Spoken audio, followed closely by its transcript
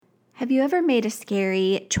Have you ever made a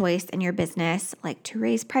scary choice in your business, like to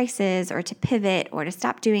raise prices or to pivot or to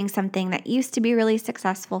stop doing something that used to be really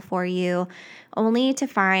successful for you, only to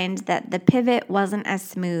find that the pivot wasn't as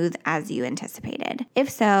smooth as you anticipated? If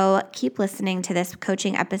so, keep listening to this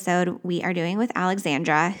coaching episode we are doing with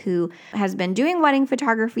Alexandra, who has been doing wedding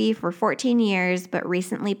photography for 14 years, but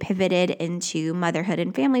recently pivoted into motherhood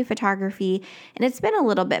and family photography, and it's been a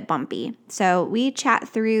little bit bumpy. So we chat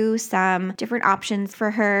through some different options for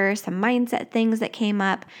her, some mindset things that came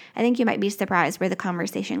up. I think you might be surprised where the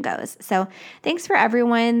conversation goes. So thanks for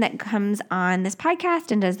everyone that comes on this podcast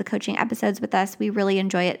and does the coaching episodes with us. We really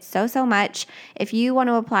enjoy it so much. If you want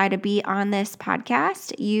to apply to be on this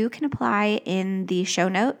podcast, you can apply in the show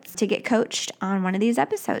notes to get coached on one of these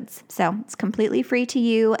episodes. So it's completely free to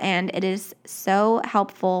you, and it is so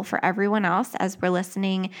helpful for everyone else as we're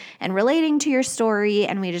listening and relating to your story,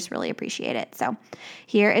 and we just really appreciate it. So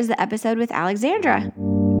here is the episode with Alexandra.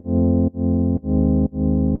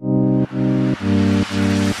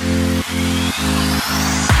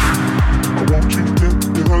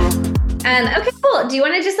 Okay, cool. Do you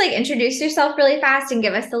want to just introduce yourself really fast and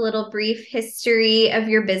give us a little brief history of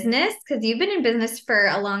your business? Because you've been in business for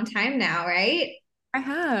a long time now, right? I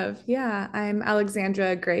have, yeah. I'm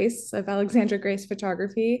Alexandra Grace of Alexandra Grace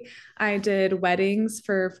Photography. I did weddings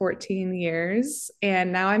for 14 years,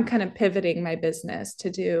 and now I'm kind of pivoting my business to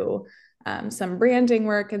do some branding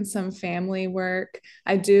work and some family work.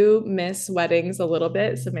 I do miss weddings a little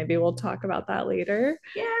bit, so maybe we'll talk about that later.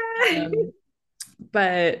 Yeah. Um,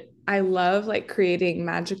 but I love creating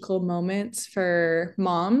magical moments for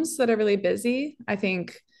moms that are really busy. I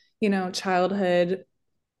think, childhood,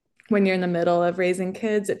 when you're in the middle of raising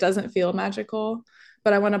kids, it doesn't feel magical.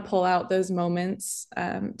 But I want to pull out those moments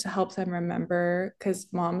to help them remember, because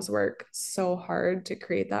moms work so hard to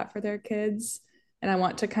create that for their kids. And I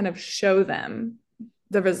want to kind of show them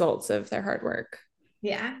the results of their hard work.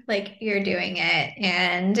 Yeah, you're doing it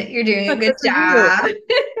and you're doing a But good good for you. job.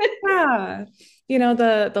 Yeah.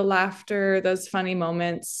 The laughter, those funny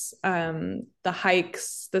moments, the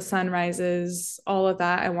hikes, the sunrises, all of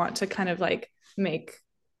that. I want to kind of make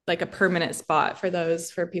a permanent spot for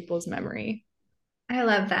those for people's memory. I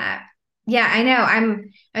love that. Yeah, I know.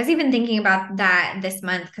 I was even thinking about that this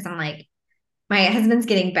month because I'm like, my husband's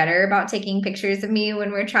getting better about taking pictures of me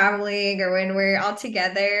when we're traveling or when we're all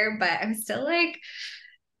together, but I'm still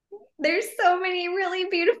there's so many really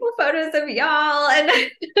beautiful photos of y'all, and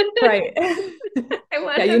Right. I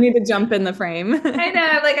want Yeah, you to, need to jump in the frame. I know,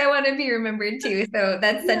 I want to be remembered too. So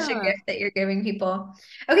that's such a Yeah, gift that you're giving people.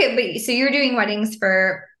 Okay, but so you're doing weddings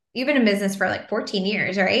you've been in business for 14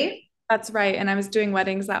 years, right? that's right. And I was doing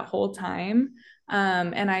weddings that whole time.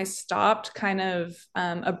 And I stopped kind of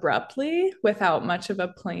abruptly without much of a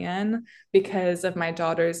plan because of my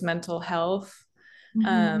daughter's mental health.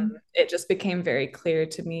 Mhm. It just became very clear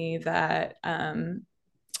to me that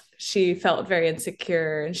she felt very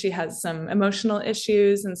insecure and she has some emotional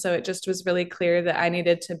issues. And so it just was really clear that I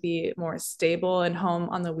needed to be more stable and home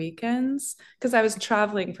on the weekends because I was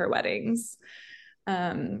traveling for weddings.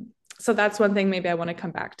 Um, so that's one thing maybe I want to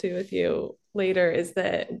come back to with you later, is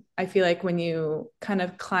that I feel like when you kind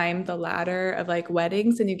of climb the ladder of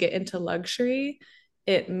weddings and you get into luxury,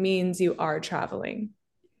 it means you are traveling.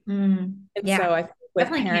 And Yeah, so I think with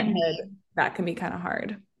definitely can parenthood, be. that can be kind of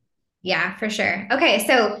hard. Yeah, for sure. Okay,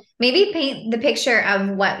 so maybe paint the picture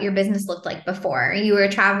of what your business looked like before. You were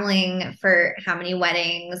traveling for how many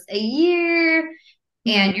weddings a year,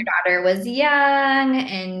 and your Mhm. daughter was young,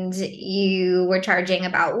 and you were charging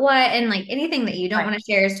about what? And anything that you don't Right. want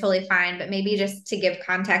to share is totally fine, but maybe just to give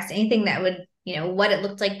context, anything that would, what it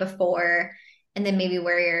looked like before, and then maybe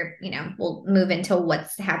where we'll move into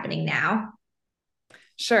what's happening now.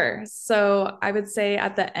 Sure. So I would say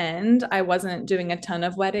at the end, I wasn't doing a ton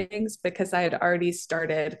of weddings because I had already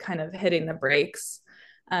started kind of hitting the brakes.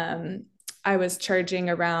 Um, I was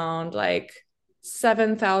charging around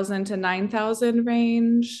 7,000 to 9,000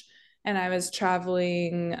 range. And I was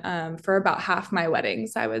traveling for about half my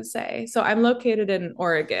weddings, I would say. So I'm located in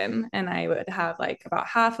Oregon, and I would have about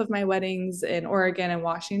half of my weddings in Oregon and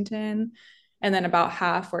Washington, and then about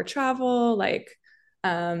half were travel,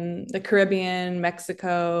 the Caribbean,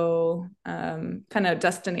 Mexico, kind of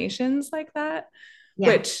destinations like that, Yeah.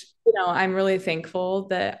 which, I'm really thankful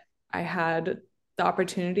that I had the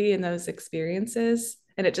opportunity in those experiences.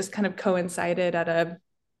 And it just kind of coincided at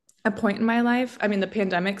a point in my life. I mean, the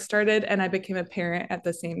pandemic started and I became a parent at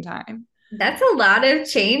the same time. That's a lot of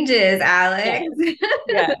changes, Yes. Alex.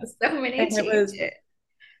 Yes. So many And changes.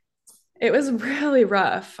 it was really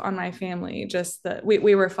rough on my family, just that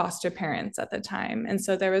we were foster parents at the time. And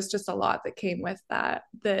so there was just a lot that came with that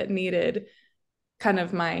that needed kind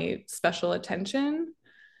of my special attention.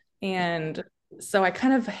 And so I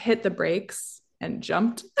kind of hit the brakes and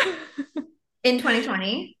jumped. In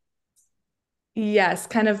 2020? Yes,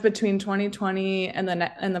 kind of between 2020 and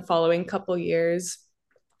the following couple years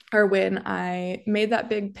are when I made that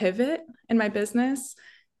big pivot in my business.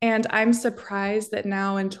 And I'm surprised that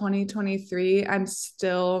now in 2023, I'm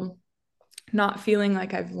still not feeling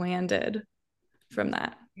like I've landed from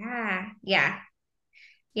that. Yeah. Yeah.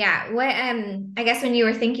 Yeah. What I guess when you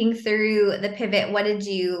were thinking through the pivot, what did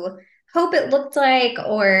you hope it looked like,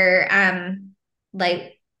 or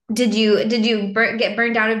like get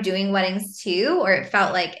burned out of doing weddings too, or it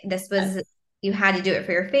felt like this was you had to do it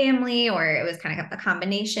for your family, or it was kind of a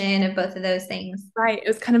combination of both of those things? Right. It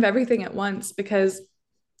was kind of everything at once because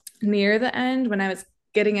near the end, when I was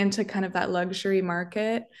getting into kind of that luxury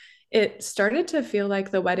market, it started to feel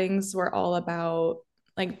like the weddings were all about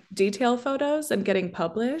like detail photos and getting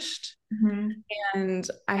published. Mhm. And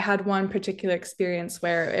I had one particular experience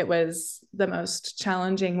where it was the most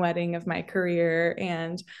challenging wedding of my career.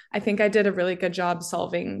 And I think I did a really good job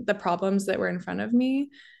solving the problems that were in front of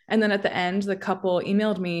me. And then at the end, the couple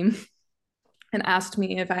emailed me and asked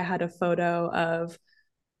me if I had a photo of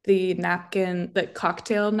the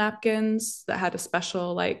cocktail napkins that had a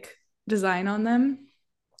special like design on them.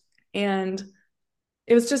 And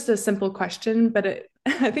it was just a simple question, but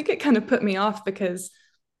I think it kind of put me off because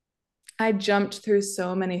I jumped through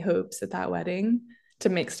so many hoops at that wedding to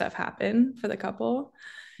make stuff happen for the couple.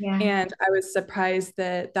 Yeah. And I was surprised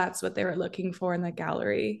that that's what they were looking for in the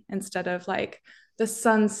gallery instead of like the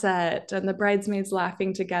sunset and the bridesmaids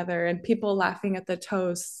laughing together and people laughing at the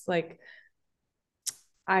toasts. Like,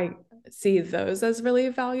 I see those as really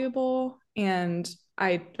valuable. And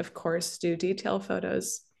I, of course, do detail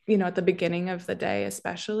photos, at the beginning of the day,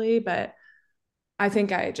 especially. But I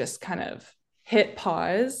think I just kind of hit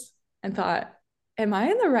pause and thought, am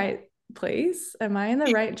I in the right place? Am I in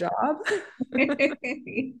the right job?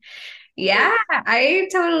 Yeah, I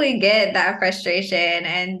totally get that frustration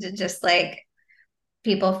and just like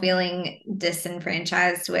people feeling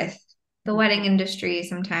disenfranchised with the wedding industry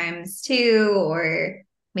sometimes too, or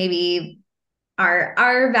maybe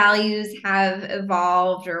our values have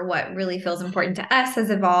evolved, or what really feels important to us has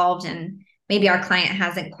evolved, and maybe our client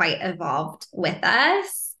hasn't quite evolved with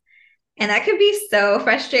us. And that could be so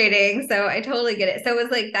frustrating. So I totally get it. So it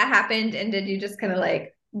was like that happened, and did you just kind of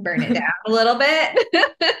like burn it down a little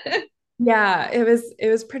bit? Yeah, it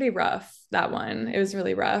was pretty rough, that one. It was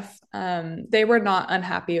really rough. They were not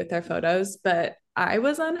unhappy with their photos, but I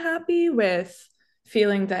was unhappy with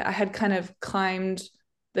feeling that I had kind of climbed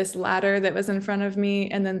this ladder that was in front of me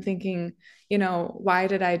and then thinking, why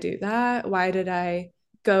did I do that? Why did I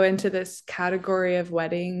go into this category of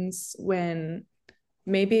weddings when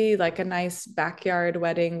maybe like a nice backyard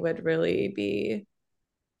wedding would really be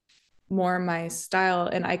more my style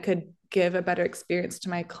and I could give a better experience to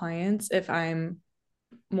my clients if I'm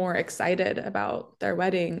more excited about their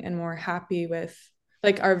wedding and more happy with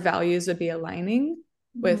like our values would be aligning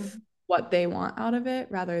with Mhm. what they want out of it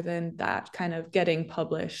rather than that kind of getting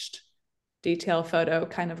published detail photo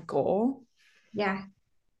kind of goal. Yeah.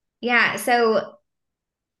 Yeah. So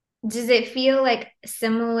does it feel like a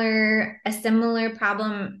similar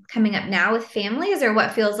problem coming up now with families, or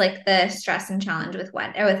what feels like the stress and challenge with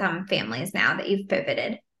what or with families now that you've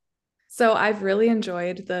pivoted? So I've really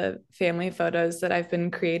enjoyed the family photos that I've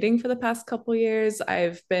been creating for the past couple years.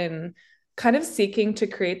 I've been kind of seeking to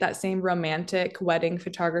create that same romantic wedding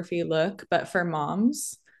photography look, but for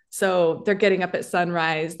moms. So they're getting up at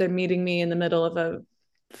sunrise, they're meeting me in the middle of a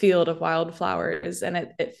field of wildflowers, and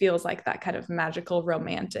it feels like that kind of magical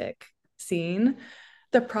romantic scene.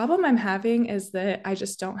 The problem I'm having is that I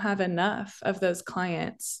just don't have enough of those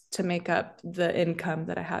clients to make up the income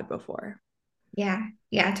that I had before. Yeah,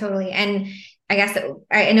 yeah, totally. And I guess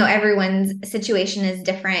I know everyone's situation is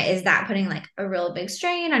different. Is that putting like a real big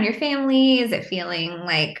strain on your family? Is it feeling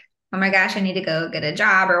like, oh my gosh, I need to go get a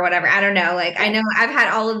job or whatever? I don't know. Like I know I've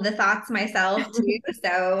had all of the thoughts myself too.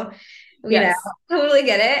 So, you know, Yes. totally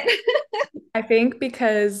get it. I think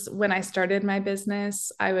because when I started my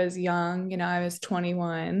business, I was young, I was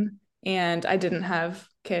 21 and I didn't have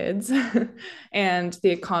kids and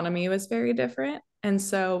the economy was very different. And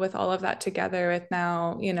so with all of that together with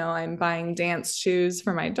now, I'm buying dance shoes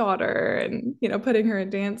for my daughter and, putting her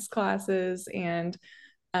in dance classes and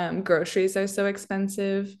groceries are so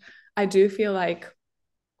expensive. I do feel like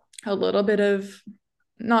a little bit of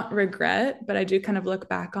not regret, but I do kind of look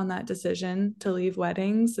back on that decision to leave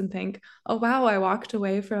weddings and think, oh, wow, I walked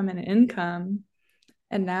away from an income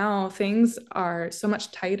and now things are so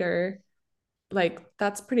much tighter. Like,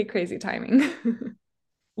 that's pretty crazy timing.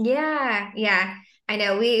 Yeah, yeah. I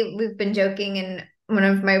know we've been joking in one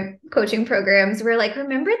of my coaching programs. We're like,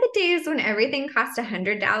 remember the days when everything cost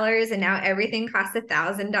 $100 and now everything costs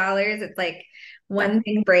 $1,000? It's like Yeah. one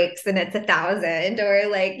thing breaks and it's 1,000, or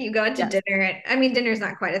like you go out to Yes. dinner. And, I mean, dinner's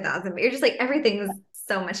not quite 1,000, but you're just like everything's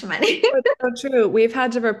so much money. It's so true. We've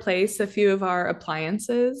had to replace a few of our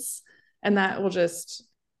appliances, and that will just,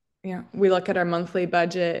 we look at our monthly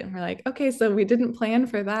budget and we're like, okay, so we didn't plan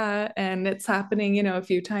for that. And it's happening, a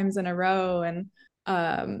few times in a row. And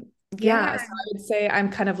um, Yeah. yeah, so I would say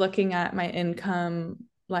I'm kind of looking at my income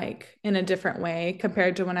like in a different way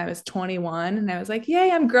compared to when I was 21 and I was like,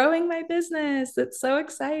 yay, I'm growing my business. It's so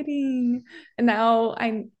exciting. And now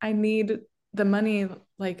I need the money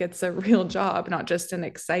like it's a real job, not just an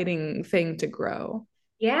exciting thing to grow.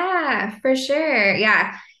 Yeah, for sure.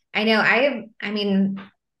 Yeah. I know. I mean,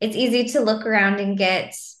 it's easy to look around and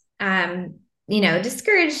get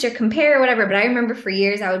discouraged or compare or whatever, but I remember for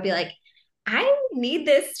years I would be like, I need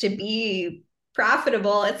this to be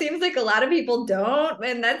profitable. It seems like a lot of people don't,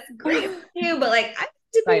 and that's great for you, but like I have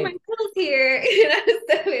to pay my Right. bills here,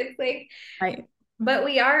 So it's like, Right. but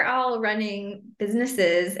we are all running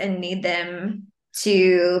businesses and need them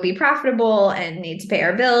to be profitable and need to pay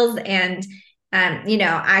our bills. And,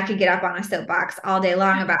 I could get up on a soapbox all day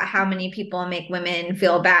long about how many people make women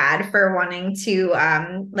feel bad for wanting to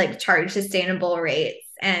like charge sustainable rates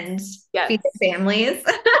and feed Yes. their families.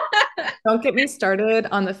 Don't get me started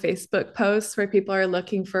on the Facebook posts where people are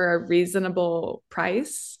looking for a reasonable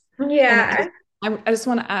price. And Yeah. I just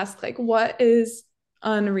want to ask, like, what is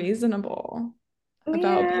unreasonable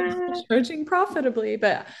about people Yeah. charging profitably?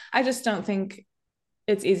 But I just don't think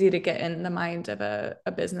it's easy to get in the mind of a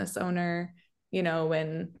business owner,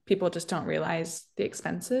 when people just don't realize the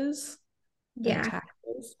expenses and Yeah.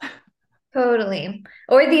 taxes. Totally.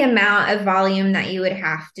 Or the amount of volume that you would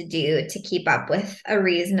have to do to keep up with a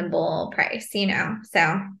reasonable price.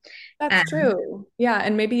 So, That's um, true. Yeah.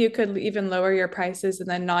 And maybe you could even lower your prices and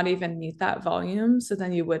then not even meet that volume. So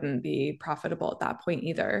then you wouldn't be profitable at that point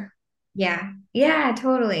either. yeah. Yeah,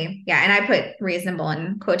 totally. Yeah. And I put reasonable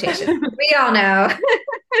in quotations. We all know.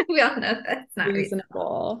 We all know that's not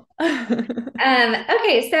reasonable. Reasonable.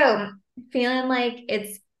 Okay, so feeling like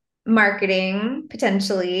it's marketing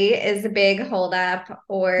potentially is a big holdup,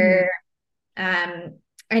 or um,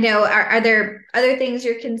 I know, are there other things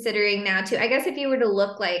you're considering now too? I guess if you were to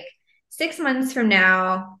look like 6 months from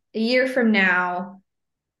now, a year from now,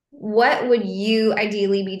 what would you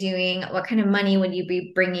ideally be doing? What kind of money would you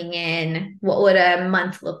be bringing in? What would a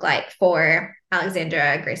month look like for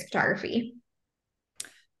Alexandra Grace Photography?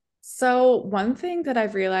 So, one thing that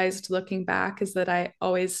I've realized looking back is that I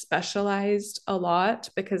always specialized a lot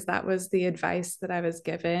because that was the advice that I was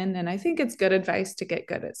given. And I think it's good advice to get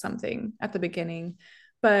good at something at the beginning.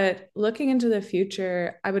 But looking into the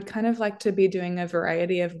future, I would kind of like to be doing a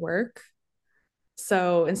variety of work.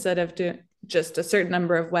 So, instead of doing just a certain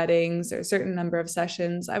number of weddings or a certain number of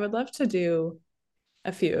sessions, I would love to do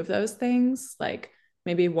a few of those things, like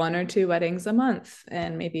maybe one or two weddings a month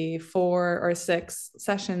and maybe 4 or 6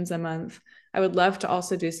 sessions a month. I would love to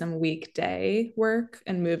also do some weekday work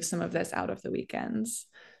and move some of this out of the weekends.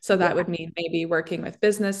 So that Yeah. would mean maybe working with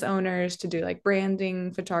business owners to do like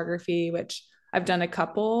branding photography, which I've done a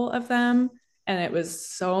couple of them and it was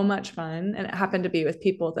so much fun. And it happened to be with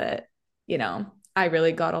people that, I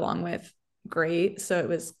really got along with great. So it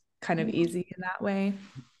was kind of easy in that way.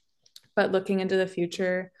 But looking into the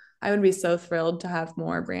future, I would be so thrilled to have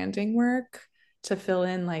more branding work to fill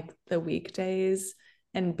in like the weekdays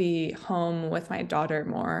and be home with my daughter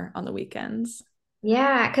more on the weekends.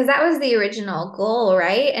 Yeah, because that was the original goal,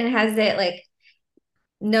 right? And has it like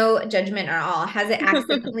no judgment at all? Has it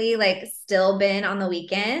accidentally like still been on the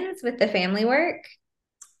weekends with the family work?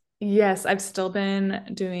 Yes, I've still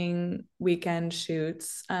been doing weekend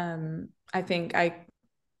shoots. I think I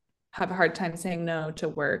have a hard time saying no to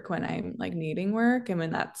work when I'm like needing work and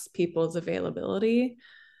when that's people's availability.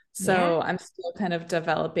 Yeah. So I'm still kind of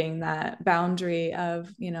developing that boundary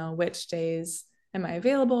of, which days am I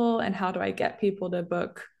available and how do I get people to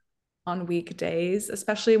book on weekdays,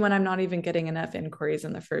 especially when I'm not even getting enough inquiries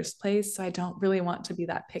in the first place. So I don't really want to be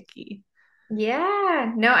that picky.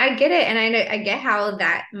 Yeah. No, I get it. And I get how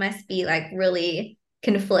that must be like really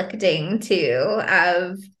conflicting too,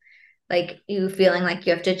 of like you feeling like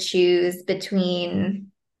you have to choose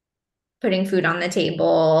between putting food on the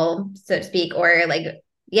table, so to speak, or like,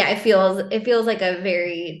 yeah, it feels like a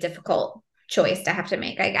very difficult choice to have to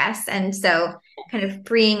make, I guess. And so kind of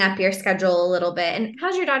freeing up your schedule a little bit. And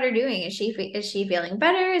how's your daughter doing? Is she feeling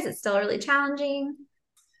better? Is it still really challenging?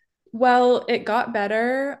 Well, it got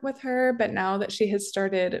better with her, but now that she has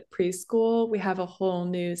started preschool, we have a whole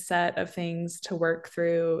new set of things to work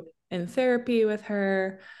through in therapy with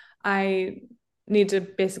her. I need to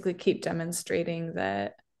basically keep demonstrating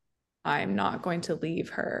that I'm not going to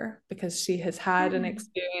leave her because she has had an Yeah.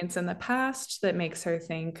 experience in the past that makes her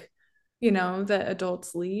think, that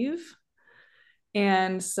adults leave.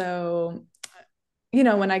 And so,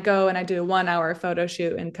 when I go and I do a 1 hour photo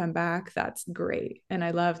shoot and come back, that's great. And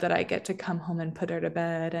I love that I get to come home and put her to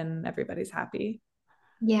bed and everybody's happy.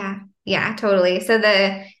 Yeah, yeah, totally. So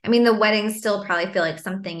I mean, the weddings still probably feel like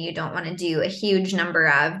something you don't want to do a huge number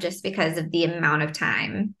of just because of the amount of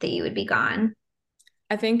time that you would be gone.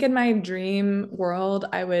 I think in my dream world,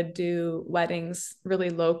 I would do weddings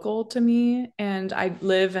really local to me. And I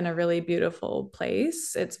live in a really beautiful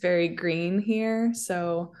place. It's very green here.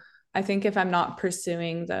 So I think if I'm not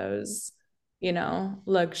pursuing those,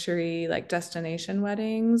 luxury like destination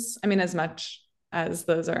weddings, I mean, as much as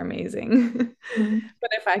those are amazing, Mhm. but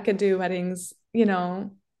if I could do weddings,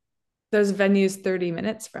 those venues 30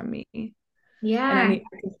 minutes from me, and Yeah. I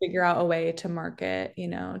can figure out a way to market,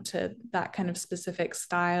 to that kind of specific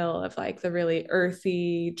style of like the really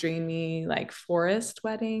earthy, dreamy, like forest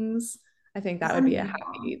weddings. I think that would be a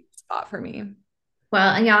Wonderful. happy spot for me.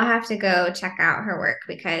 Well, and y'all have to go check out her work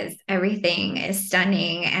because everything is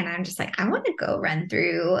stunning. And I'm just like, I want to go run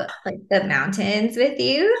through like the mountains with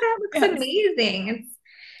you. That looks Yes. amazing.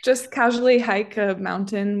 Just casually hike a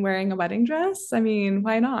mountain wearing a wedding dress. I mean,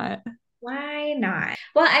 why not? Why not?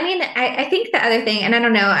 Well, I mean, I think the other thing, and I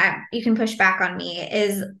don't know, you can push back on me,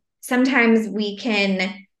 is sometimes we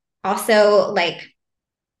can also like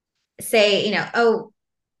say, oh,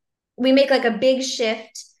 we make like a big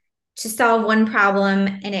shift to solve one problem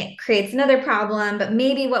and it creates another problem, but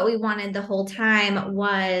maybe what we wanted the whole time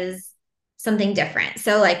was something different.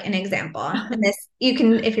 So, like an example, and this you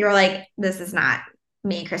can, if you're like, this is not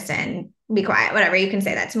me, Kristen, be quiet, whatever, you can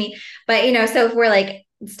say that to me. But, so if we're like,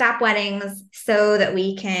 stop weddings so that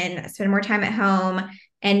we can spend more time at home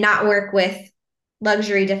and not work with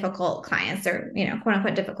luxury difficult clients or, quote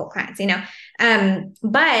unquote difficult clients,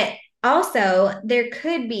 but also there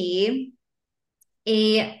could be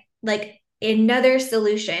a like another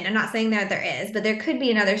solution. I'm not saying that there is, but there could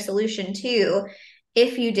be another solution too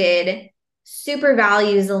if you did super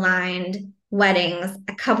values aligned weddings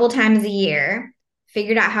a couple times a year,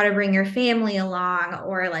 figured out how to bring your family along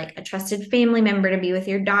or like a trusted family member to be with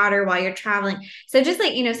your daughter while you're traveling. So just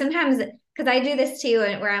like, sometimes because I do this too,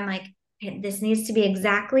 and where I'm like, this needs to be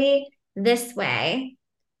exactly this way.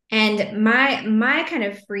 And my kind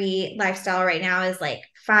of free lifestyle right now is like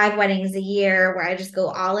 5 weddings a year where I just go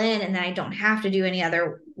all in and then I don't have to do any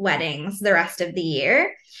other weddings the rest of the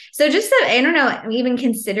year. So just so, I don't know, even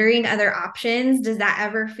considering other options, does that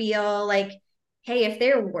ever feel like, hey, if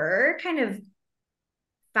there were kind of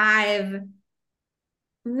 5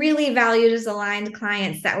 really values aligned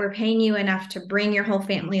clients that were paying you enough to bring your whole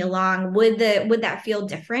family along, would that feel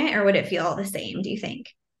different or would it feel the same, do you think?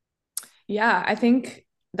 Yeah, I think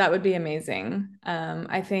that would be amazing.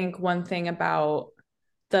 I think one thing about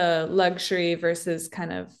the luxury versus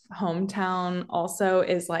kind of hometown also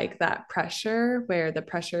is like that pressure where the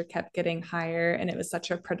pressure kept getting higher and it was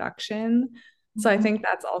such a production. So I think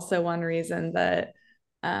that's also one reason that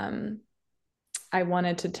um, I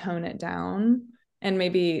wanted to tone it down. And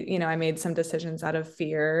maybe, I made some decisions out of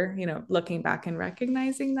fear, looking back and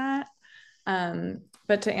recognizing that.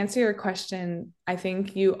 But to answer your question, I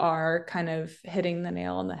think you are kind of hitting the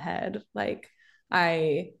nail on the head. Like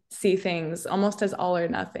I see things almost as all or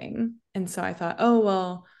nothing. And so I thought, oh,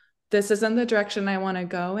 well, this isn't the direction I want to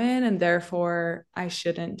go in, and therefore I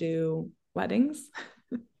shouldn't do weddings.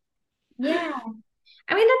 Yeah.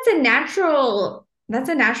 I mean, that's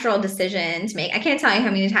a natural decision to make. I can't tell you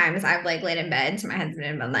how many times I've like laid in bed to my husband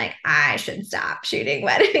and been like, I should stop shooting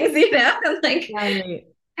weddings, and like Right.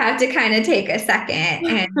 have to kind of take a second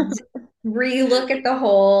and relook at the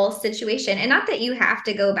whole situation. And not that you have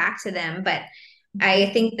to go back to them, but I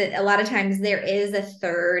think that a lot of times there is a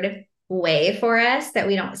third way for us that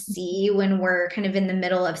we don't see when we're kind of in the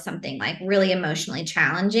middle of something like really emotionally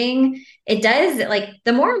challenging. It does, like,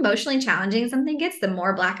 the more emotionally challenging something gets, the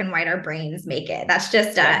more black and white our brains make it. That's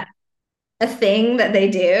just Yeah. a thing that they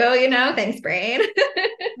do, thanks brain.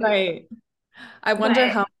 Right. I wonder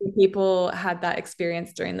But how many people had that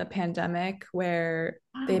experience during the pandemic where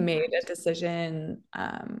they oh, made a decision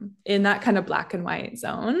in that kind of black and white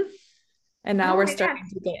zone. And now oh we're my gosh. starting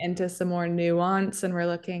to get into some more nuance and we're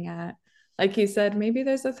looking at, like you said, maybe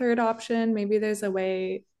there's a third option. Maybe there's a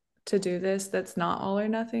way to do this that's not all or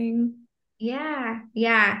nothing. Yeah,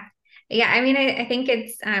 yeah. Yeah, I mean, I think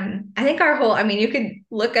it's I think our whole, I mean, you could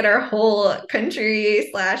look at our whole country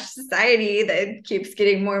slash society that keeps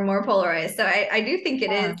getting more and more polarized. So I do think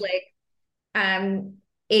it is Yeah. like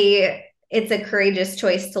a it's a courageous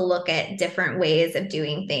choice to look at different ways of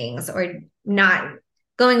doing things or not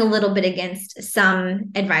going a little bit against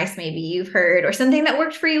some advice maybe you've heard or something that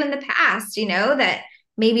worked for you in the past, you know, that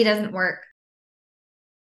maybe doesn't work.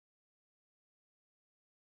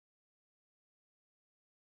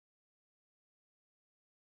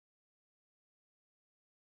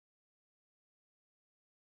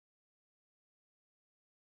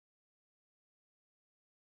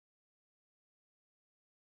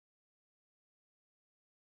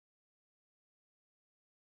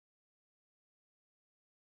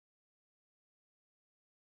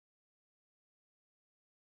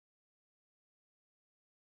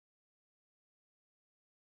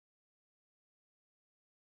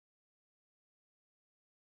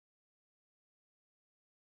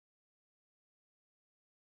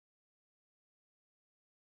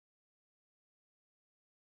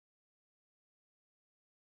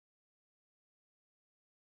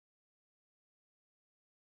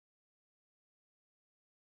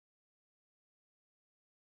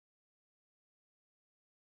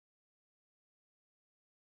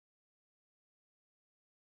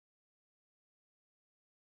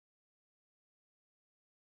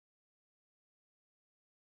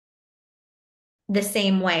 The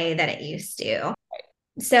same way that it used to.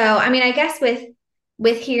 So, I mean, I guess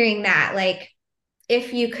with hearing that, like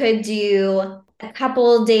if you could do a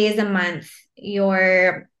couple days a month,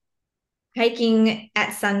 you're hiking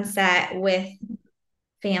at sunset with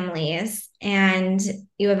families and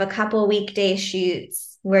you have a couple weekday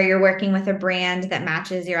shoots where you're working with a brand that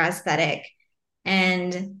matches your aesthetic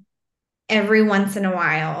and every once in a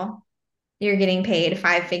while you're getting paid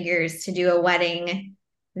five figures to do a wedding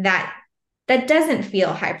that that doesn't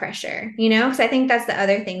feel high pressure, you know? Because I think that's the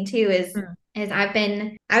other thing too is I've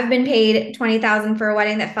been paid 20,000 for a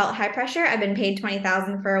wedding that felt high pressure. I've been paid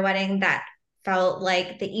 20,000 for a wedding that felt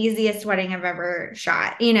like the easiest wedding I've ever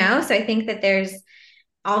shot, you know? So I think that there's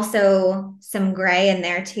also some gray in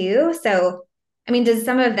there too. So I mean, does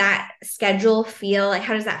some of that schedule feel like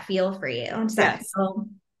how does that feel for you? Does that Yes. feel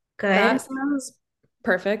good? That sounds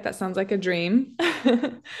perfect. That sounds like a dream.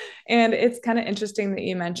 And it's kind of interesting that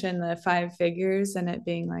you mentioned the five figures and it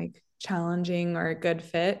being like challenging or a good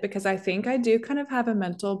fit because I think I do kind of have a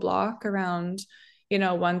mental block around,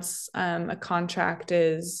 once a contract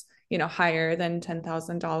is, higher than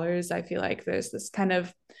 $10,000, I feel like there's this kind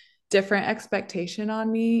of different expectation on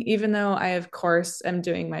me, even though I, of course, am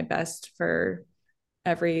doing my best for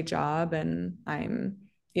every job and I'm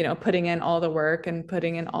putting in all the work and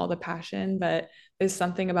putting in all the passion, but there's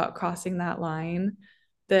something about crossing that line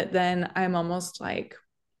that then I'm almost like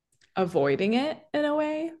avoiding it in a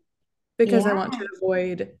way because I Yeah. want to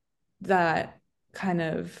avoid that kind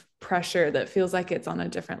of pressure that feels like it's on a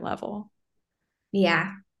different level.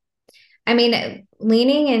 Yeah. I mean,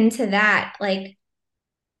 leaning into that, like,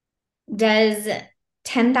 does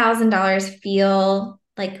 $10,000 feel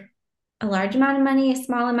like a large amount of money, a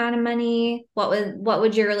small amount of money? What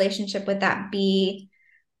would your relationship with that be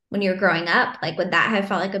when you were growing up? Like, would that have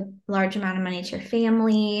felt like a large amount of money to your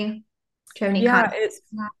family? Do you have any Yeah, comments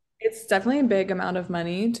on that? it's definitely a big amount of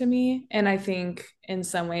money to me. And I think in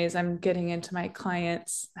some ways I'm getting into my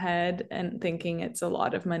client's head and thinking it's a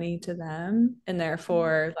lot of money to them. And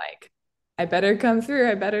therefore, like, I better come through,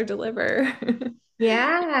 I better deliver.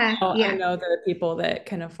 Yeah, I yeah, know there are people that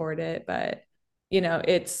can afford it, but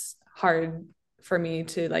it's hard for me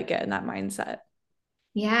to like get in that mindset.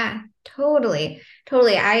 yeah, totally,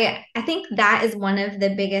 totally. I think that is one of the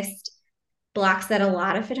biggest blocks that a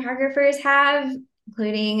lot of photographers have,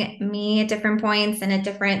 including me at different points and at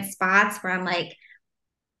different spots where I'm like,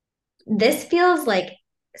 this feels like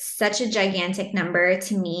such a gigantic number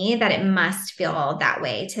to me that it must feel that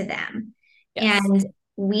way to them. Yes. And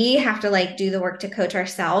we have to like do the work to coach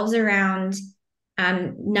ourselves around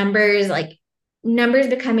numbers, like numbers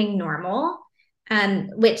becoming normal,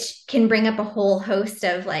 which can bring up a whole host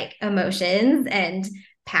of like emotions and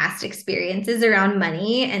past experiences around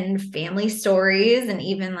money and family stories and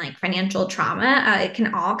even like financial trauma. It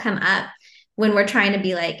can all come up when we're trying to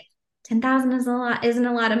be like, 10,000 isn't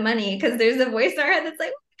a lot of money because there's a voice in our head that's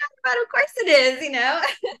like, but of course it is, you know.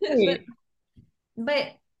 but Right. but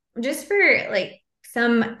just for like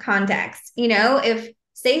some context, you know, if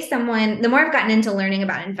say someone, the more I've gotten into learning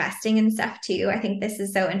about investing and stuff too, I think this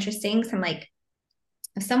is so interesting. So I'm like,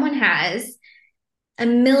 if someone has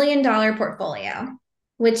 $1 million portfolio,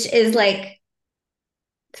 which is like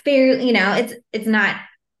fair, you know, it's not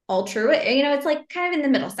ultra, you know, it's like kind of in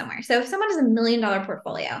the middle somewhere. So if someone has $1 million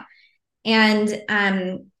portfolio and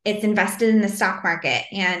it's invested in the stock market,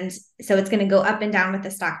 and so it's going to go up and down with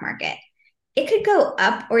the stock market, it could go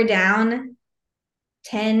up or down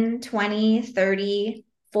 10, 20, 30,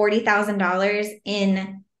 $40,000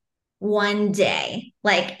 in one day.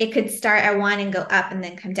 Like it could start at one and go up and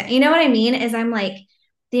then come down. You know what I mean? Is I'm like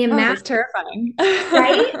the Oh, amount, that's terrifying.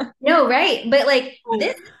 right? No, right. But like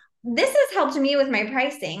this has helped me with my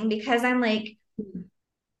pricing because I'm like,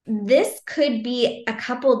 this could be a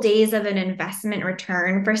couple days of an investment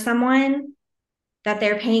return for someone that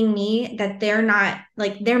they're paying me, that they're not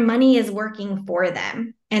like their money is working for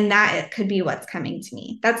them. And that could be what's coming to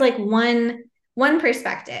me. That's like one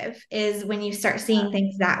perspective is when you start seeing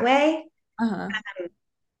things that way. Uh-huh.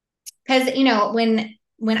 Because you know,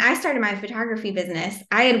 when I started my photography business,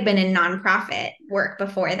 I had been in nonprofit work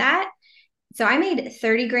before that. So I made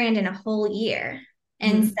 30 grand in a whole year.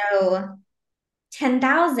 And so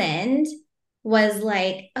 10,000 was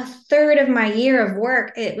like a third of my year of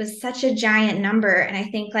work. It was such a giant number. And I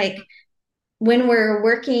think like when we're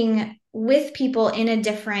working with people in a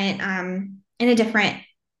different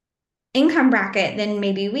income bracket than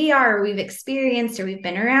maybe we are, or we've experienced, or we've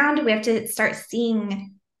been around, we have to start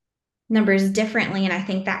seeing numbers differently. And I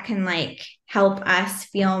think that can like help us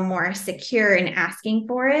feel more secure in asking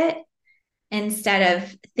for it instead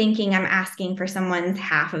of thinking I'm asking for someone's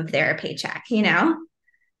half of their paycheck, you know?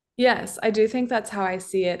 Yes, I do think that's how I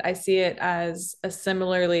see it. I see it as a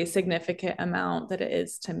similarly significant amount that it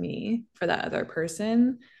is to me for that other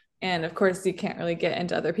person. And of course, you can't really get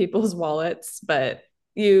into other people's wallets, but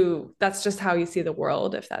that's just how you see the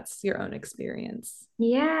world if that's your own experience.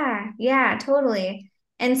 Yeah, totally.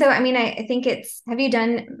 And so, I mean, I think have you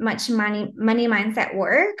done much money mindset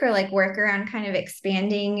work or like work around kind of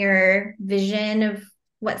expanding your vision of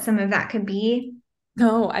what some of that could be?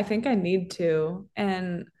 No, I think I need to.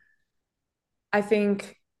 And I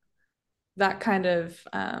think that kind of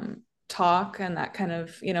talk and that kind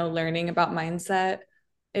of, learning about mindset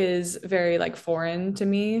is very like foreign to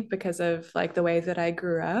me because of like the way that I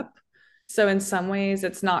grew up. So in some ways,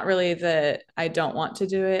 it's not really that I don't want to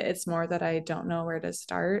do it. It's more that I don't know where to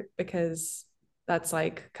start because that's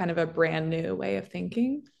like kind of a brand new way of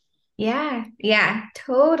thinking. Yeah,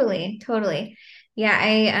 totally.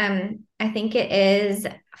 Yeah, I think it is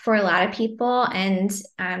for a lot of people, and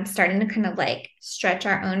starting to kind of like stretch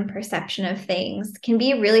our own perception of things can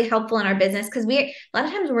be really helpful in our business because a lot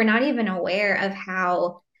of times we're not even aware of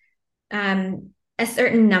how a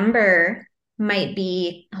certain number might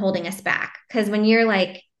be holding us back. Because when you're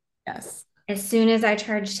like, Yes. as soon as I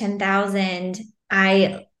charge 10,000,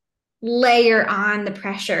 I layer on the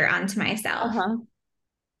pressure onto myself. Uh-huh.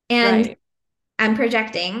 And Right. I'm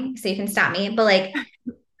projecting, so you can stop me, but like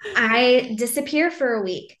I disappear for a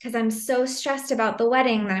week because I'm so stressed about the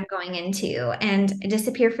wedding that I'm going into, and I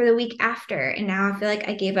disappear for the week after. And now I feel like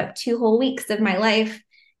I gave up 2 whole weeks of my life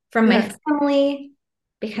from my Yes. family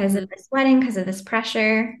because of Mhm. this wedding, because of this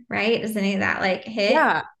pressure, right? Does any of that like hit?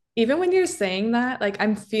 Yeah. Even when you're saying that, like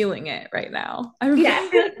I'm feeling it right now. I'm Yeah,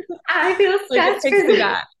 I feel like it stressed for takes me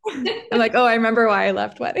that. back. I'm like, oh, I remember why I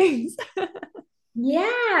left weddings.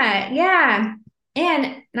 Yeah.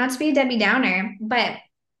 And not to be a Debbie Downer, but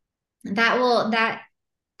that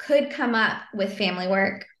could come up with family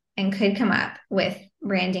work and could come up with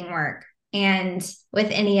branding work and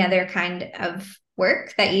with any other kind of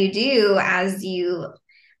work that you do as you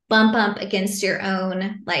bump up against your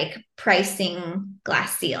own like pricing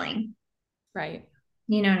glass ceiling. Right.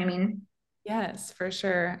 You know what I mean? Yes, for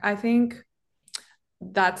sure. I think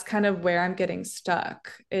that's kind of where I'm getting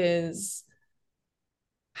stuck is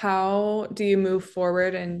how do you move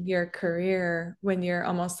forward in your career when you're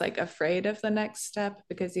almost like afraid of the next step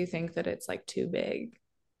because you think that it's like too big?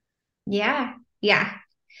 Yeah.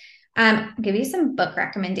 I'll give you some book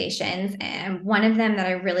recommendations. And one of them that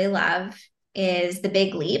I really love is The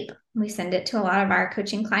Big Leap. We send it to a lot of our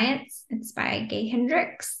coaching clients. It's by Gay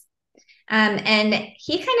Hendricks. And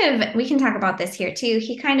he kind of, we can talk about this here too.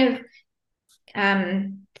 He kind of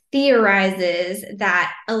theorizes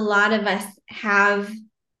that a lot of us have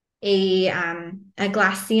a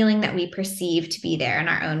glass ceiling that we perceive to be there in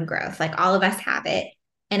our own growth. Like all of us have it,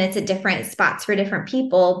 and it's at different spots for different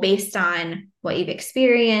people based on what you've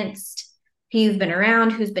experienced, who you've been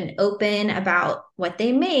around, who's been open about what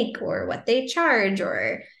they make or what they charge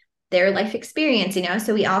or their life experience, you know?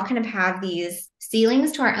 So we all kind of have these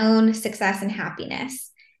ceilings to our own success and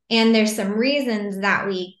happiness. And there's some reasons that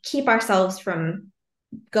we keep ourselves from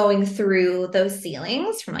going through those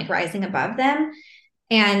ceilings, from like rising above them.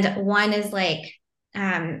 And one is like,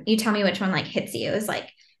 you tell me which one like hits you, is like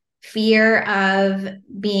fear of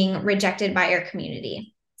being rejected by your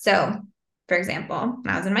community. So, for example,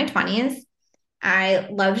 when I was in my 20s, I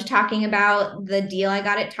loved talking about the deal I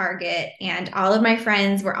got at Target, and all of my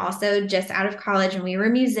friends were also just out of college, and we were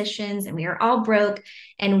musicians and we were all broke,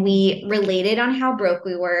 and we related on how broke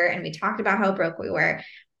we were, and we talked about how broke we were.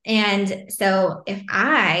 And so if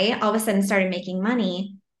I all of a sudden started making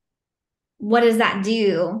money, what does that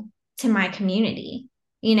do to my community?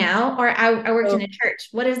 Or I worked in a church.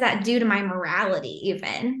 What does that do to my morality,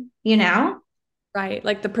 even? Right.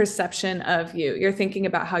 Like the perception of you. You're thinking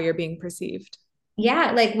about how you're being perceived.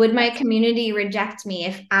 Yeah. Like, would my community reject me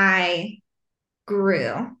if I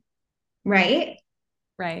grew? Right.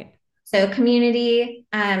 Right. So, community,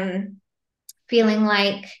 feeling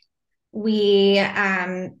like we,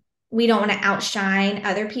 we don't want to outshine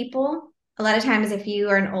other people. A lot of times, if you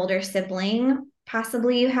are an older sibling,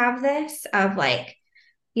 possibly you have this of like,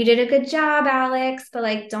 you did a good job, Alex, but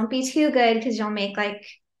like, don't be too good because you'll make like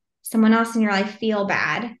someone else in your life feel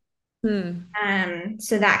bad.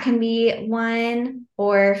 So that can be one,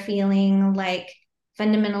 or feeling like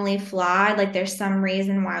fundamentally flawed, like there's some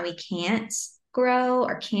reason why we can't grow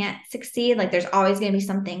or can't succeed. Like there's always going to be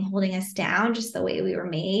something holding us down, just the way we were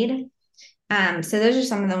made. So those are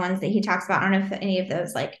some of the ones that he talks about. I don't know if any of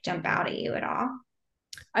those like jump out at you at all.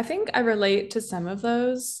 I think I relate to some of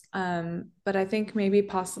those, but I think maybe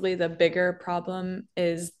possibly the bigger problem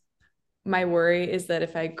is my worry is that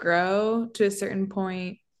if I grow to a certain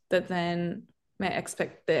point, that then the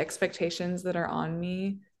expectations that are on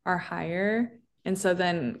me are higher. And so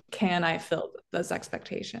then can I fill those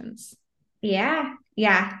expectations? Yeah.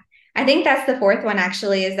 Yeah. I think that's the fourth one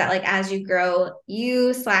actually, is that like as you grow,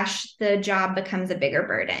 you slash the job becomes a bigger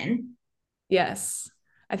burden. Yes.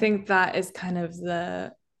 I think that is kind of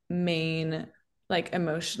the main like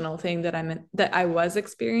emotional thing that I was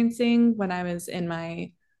experiencing when I was in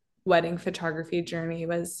my wedding photography journey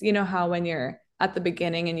was, how when you're at the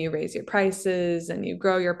beginning and you raise your prices and you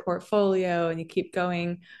grow your portfolio and you keep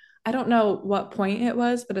going. I don't know what point it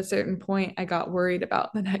was, but at a certain point I got worried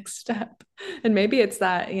about the next step. And maybe it's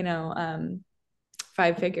that,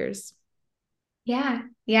 5 figures. Yeah.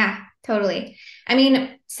 Yeah, totally. I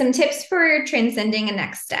mean, some tips for transcending a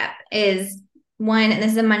next step is one, and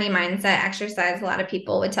this is a money mindset exercise a lot of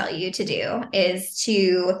people would tell you to do, is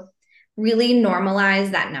to really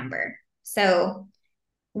normalize that number. So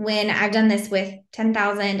when I've done this with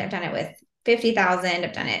 10,000, I've done it with 50,000,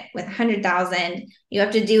 I've done it with 100,000. You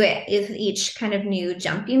have to do it with each kind of new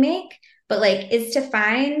jump you make, but like is to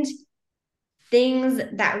find things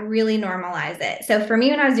that really normalize it. So for me,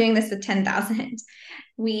 when I was doing this with 10,000,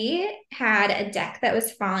 we had a deck that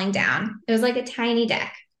was falling down. It was like a tiny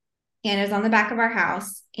deck, and it was on the back of our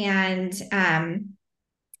house. And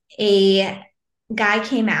a guy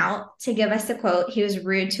came out to give us a quote. He was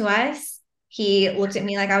rude to us. He looked at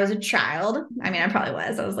me like I was a child. I mean, I probably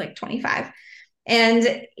was. I was like 25.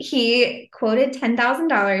 And he quoted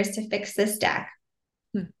 $10,000 to fix this deck.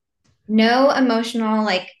 No emotional,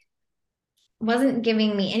 like, wasn't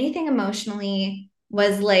giving me anything emotionally,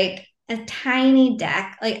 was like a tiny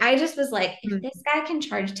deck. Like, I just was like, if this guy can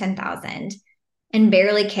charge 10,000 and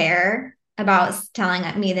barely care about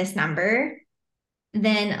telling me this number,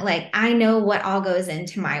 then like I know what all goes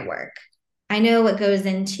into my work. I know what goes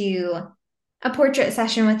into a portrait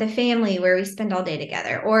session with a family where we spend all day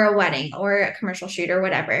together, or a wedding, or a commercial shoot, or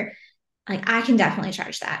whatever. Like I can definitely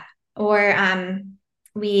charge that. Or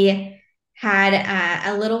we had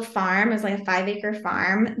a little farm. It was like a 5-acre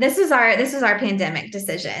farm. This was our pandemic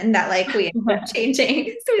decision that like we ended up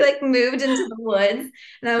changing. So we like moved into the woods,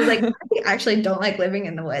 and I was like, I actually don't like living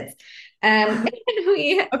in the woods.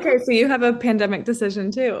 Okay, so you have a pandemic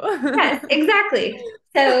decision too. Yes, exactly.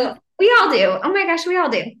 So we all do. Oh my gosh, we all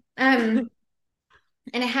do.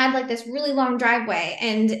 And it had like this really long driveway,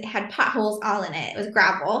 and it had potholes all in it. It was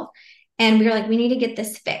gravel. And we were like, we need to get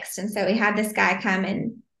this fixed. And so we had this guy come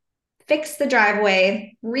and fix the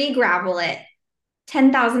driveway, re-gravel it,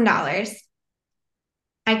 $10,000.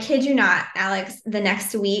 I kid you not, Alex, the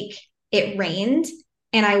next week it rained,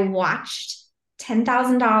 and I watched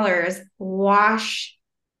 $10,000 wash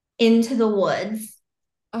into the woods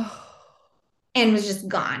and was just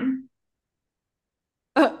gone.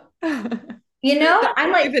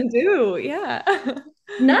 I'm like, even do, yeah.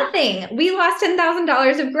 Nothing. We lost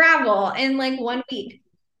 $10,000 of gravel in like 1 week.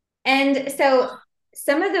 And so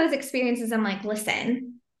some of those experiences, I'm like,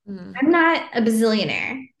 listen, I'm not a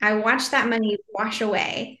bazillionaire. I watched that money wash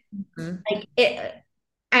away. Like it,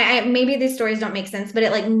 maybe these stories don't make sense, but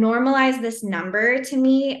it like normalized this number to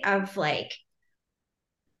me of like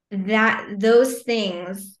those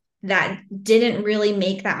things that didn't really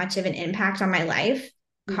make that much of an impact on my life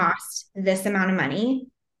cost this amount of money.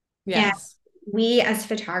 And Yes. we as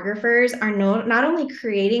photographers are not only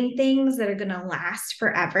creating things that are going to last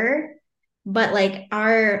forever, but like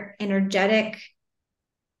our energetic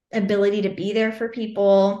ability to be there for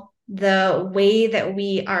people, the way that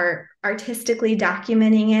we are artistically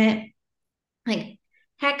documenting it. Like,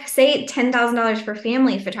 heck, say $10,000 for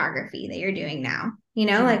family photography that you're doing now,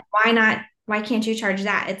 like why not? Why can't you charge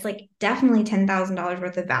that? It's like definitely $10,000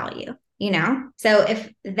 worth of value, So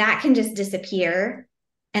if that can just disappear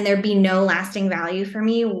and there be no lasting value for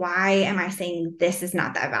me, why am I saying this is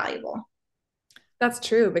not that valuable? That's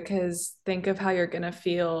true, because think of how you're going to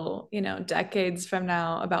feel, decades from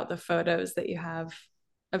now about the photos that you have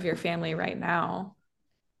of your family right now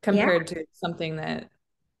Yeah. compared to something that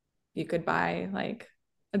you could buy, like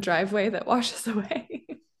a driveway that washes away.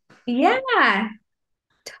 Yeah,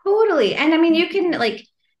 totally. And I mean, you can like,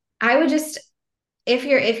 I would just, if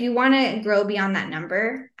you want to grow beyond that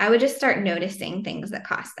number, I would just start noticing things that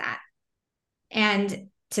cost that. And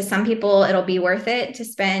to some people, it'll be worth it to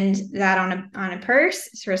spend that on a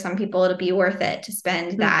purse. For some people, it'll be worth it to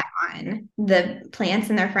spend that on the plants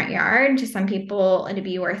in their front yard. To some people, it'll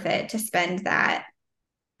be worth it to spend that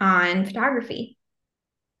on photography.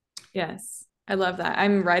 Yes, I love that.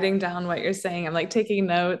 I'm writing down what you're saying. I'm like taking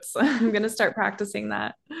notes. I'm going to start practicing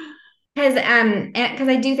that. Because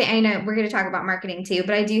I do think, I know we're going to talk about marketing too,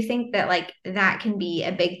 but I do think that like that can be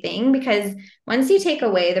a big thing, because once you take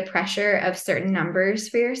away the pressure of certain numbers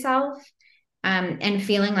for yourself, and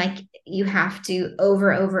feeling like you have to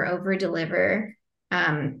over deliver,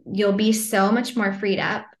 you'll be so much more freed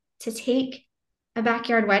up to take a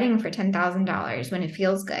backyard wedding for $10,000 when it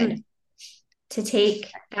feels good, to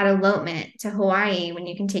take that elopement to Hawaii when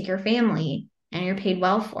you can take your family and you're paid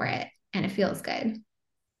well for it and it feels good,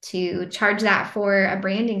 to charge that for a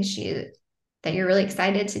branding shoot that you're really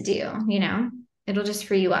excited to do, it'll just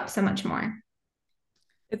free you up so much more.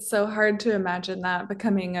 It's so hard to imagine that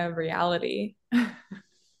becoming a reality.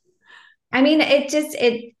 I mean,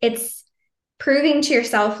 it's proving to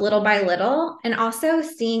yourself little by little and also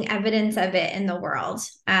seeing evidence of it in the world.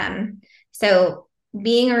 So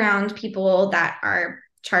being around people that are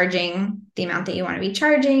charging the amount that you want to be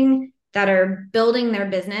charging, that are building their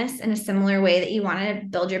business in a similar way that you want to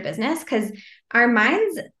build your business, because our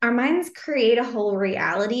minds create a whole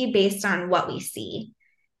reality based on what we see.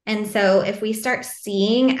 And so if we start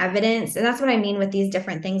seeing evidence, and that's what I mean with these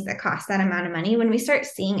different things that cost that amount of money, when we start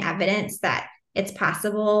seeing evidence that it's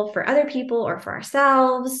possible for other people or for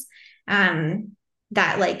ourselves,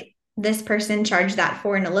 that like this person charged that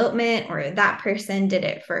for an elopement or that person did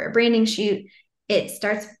it for a branding shoot, it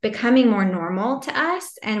starts becoming more normal to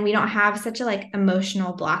us. And we don't have such a like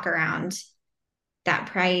emotional block around that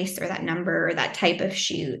price or that number or that type of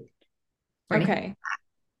shoot. Okay.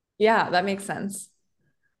 Yeah, that makes sense.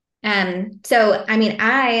 So I mean,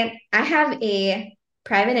 I have a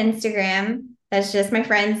private Instagram that's just my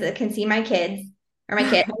friends that can see my kids, or my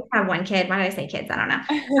kid. I have one kid. Why did I say kids? I don't know.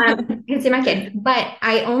 You can see my kids, but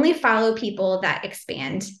I only follow people that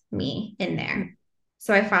expand me in there.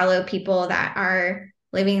 So I follow people that are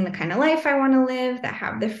living the kind of life I want to live, that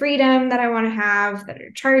have the freedom that I want to have, that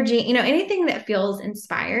are charging, anything that feels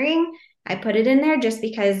inspiring. I put it in there just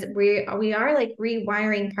because we are like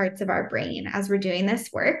rewiring parts of our brain as we're doing this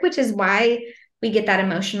work, which is why we get that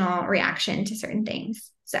emotional reaction to certain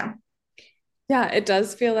things. So yeah, it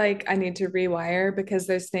does feel like I need to rewire, because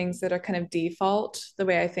there's things that are kind of default the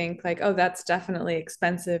way I think, like, oh, that's definitely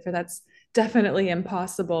expensive or that's definitely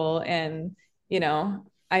impossible. And,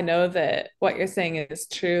 I know that what you're saying is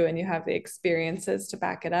true and you have the experiences to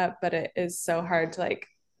back it up, but it is so hard to like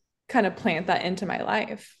kind of plant that into my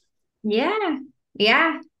life. yeah.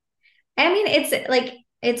 Yeah. I mean, it's like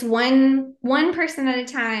it's one person at a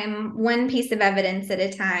time, one piece of evidence at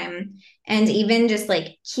a time, and even just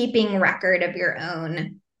like keeping record of your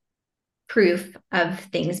own proof of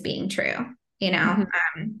things being true,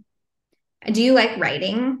 do you like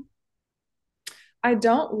writing? I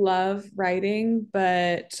don't love writing,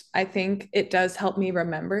 but I think it does help me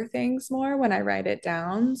remember things more when I write it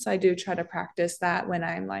down. So I do try to practice that when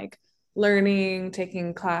I'm like learning,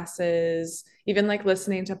 taking classes, even like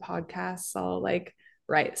listening to podcasts. I'll like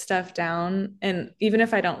write stuff down. And even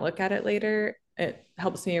if I don't look at it later, it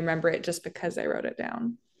helps me remember it just because I wrote it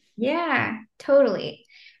down. Yeah, totally.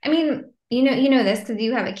 I mean, you know this because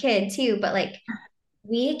you have a kid too, but like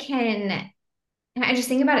we can, and I just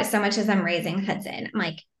think about it so much as I'm raising Hudson. I'm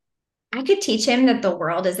like, I could teach him that the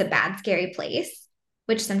world is a bad, scary place,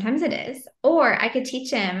 which sometimes it is, or I could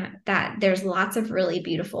teach him that there's lots of really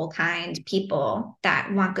beautiful, kind people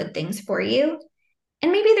that want good things for you.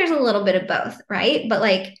 And maybe there's a little bit of both, right? But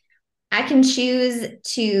like I can choose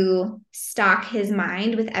to stock his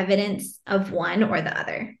mind with evidence of one or the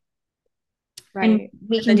other. And Right.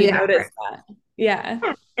 we And can then do you that. notice that. Yeah.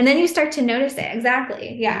 Yeah. And then you start to notice it.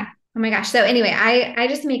 Exactly. Yeah. Oh my gosh. So anyway, I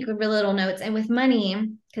just make real little notes. And with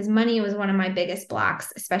money, because money was one of my biggest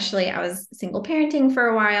blocks, especially I was single parenting for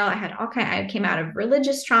a while. I came out of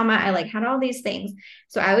religious trauma. I like had all these things.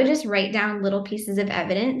 So I would just write down little pieces of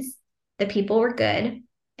evidence that people were good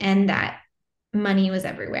and that money was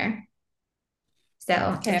everywhere. So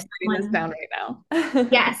Okay, I'm writing this down right now.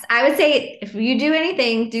 yes, I would say if you do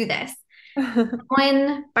anything, do this.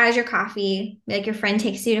 Someone buys your coffee, like your friend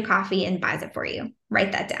takes you to coffee and buys it for you.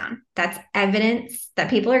 Write that down. That's evidence that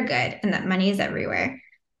people are good and that money is everywhere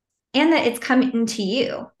and that it's coming to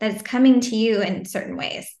you, that it's coming to you in certain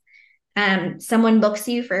ways. Someone books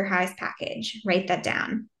you for your highest package. Write that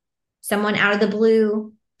down. Someone out of the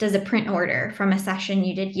blue does a print order from a session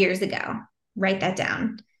you did years ago. Write that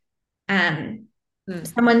down.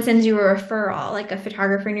 Someone sends you a referral, like a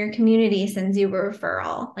photographer in your community sends you a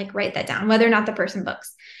referral, like write that down, whether or not the person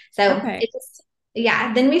books. So Okay. it's,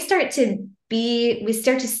 yeah, then we start to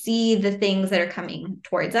see the things that are coming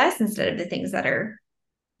towards us instead of the things that are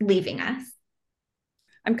leaving us.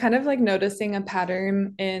 I'm kind of like noticing a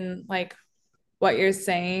pattern in like what you're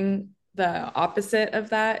saying. The opposite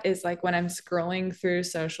of that is like when I'm scrolling through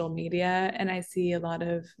social media and I see a lot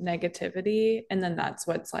of negativity, and then that's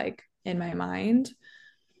what's like in my mind.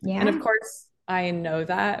 And Yeah. of course, I know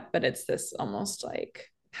that, but it's this almost like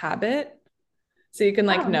habit. So you can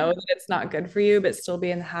like Oh, know that it's not good for you, but still be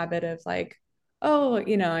in the habit of like, oh,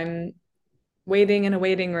 I'm waiting in a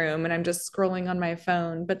waiting room and I'm just scrolling on my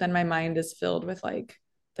phone, but then my mind is filled with like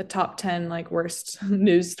the top 10 like worst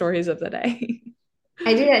news stories of the day.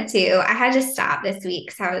 I do that too. I had to stop this week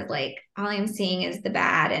because I was like, all I'm seeing is the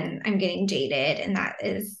bad and I'm getting jaded. And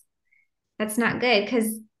that's not good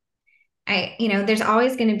because there's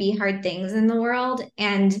always going to be hard things in the world.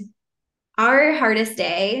 And our hardest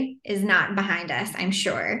day is not behind us, I'm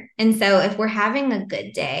sure. And so if we're having a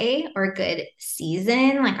good day or a good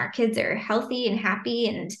season, like our kids are healthy and happy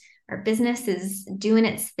and our business is doing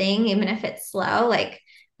its thing, even if it's slow, like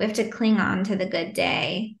we have to cling on to the good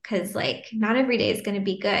day because like not every day is going to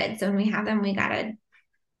be good. So when we have them, we got to,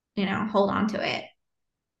 hold on to it.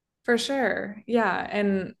 For sure. Yeah.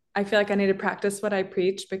 And I feel like I need to practice what I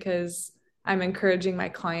preach because I'm encouraging my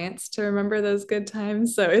clients to remember those good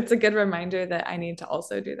times. So it's a good reminder that I need to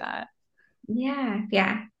also do that. Yeah,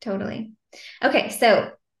 yeah, totally. Okay,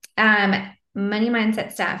 so money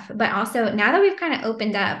mindset stuff, but also now that we've kind of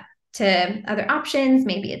opened up to other options,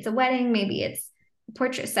 maybe it's a wedding, maybe it's a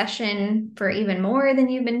portrait session for even more than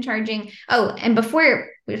you've been charging. Oh, and before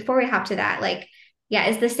we hop to that, like, yeah,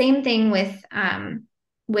 it's the same thing with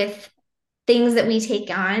things that we take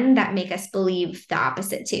on that make us believe the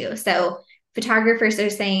opposite too. So photographers are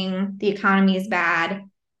saying the economy is bad,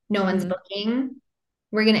 no one's Mhm. booking,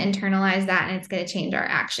 we're going to internalize that and it's going to change our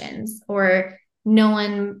actions. Or no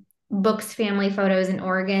one books family photos in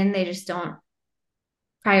Oregon, they just don't Mhm.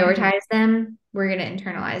 prioritize them. We're going to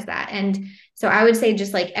internalize that. And so I would say,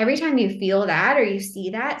 just like every time you feel that or you see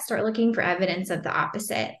that, start looking for evidence of the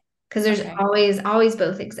opposite because there's Okay. always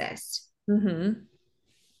both exist. Hmm.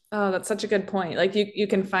 Oh, that's such a good point. Like you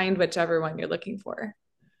can find whichever one you're looking for.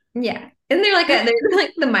 Yeah. And they're like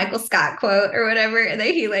the Michael Scott quote or whatever that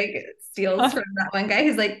he like steals from that one guy.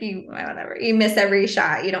 He's like, you whatever, you miss every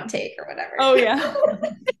shot you don't take or whatever. Oh yeah.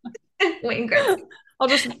 Wayne Gretzky. I'll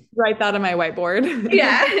just write that on my whiteboard.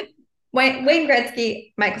 Yeah. Wayne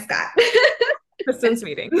Gretzky, Michael Scott. Kristen's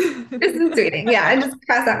meeting. Kristen Sweeting. Yeah, I just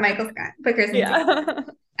crossed out Michael Scott. Put Kristen Sweeting.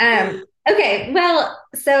 Yeah. Okay. Well,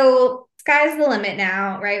 so sky's the limit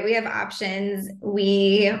now, right? We have options.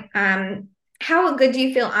 How good do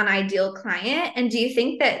you feel on ideal client? And do you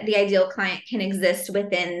think that the ideal client can exist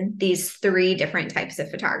within these three different types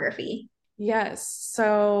of photography? Yes.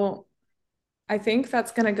 So I think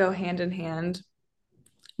that's going to go hand in hand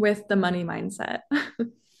with the money mindset Yeah.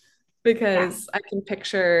 because I can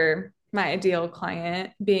picture my ideal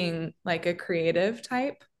client being like a creative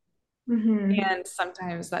type. Mm-hmm. And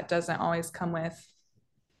sometimes that doesn't always come with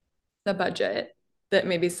the budget that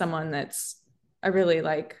maybe someone that's a really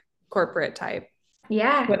like corporate type.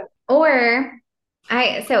 Yeah. What? Or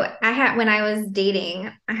I had, when I was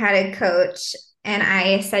dating, I had a coach and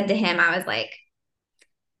I said to him, I was like,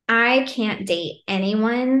 I can't date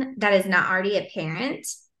anyone that is not already a parent,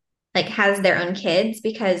 like has their own kids,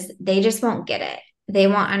 because they just won't get it. They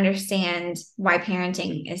won't understand why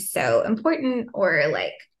parenting is so important or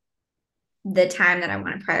like the time that I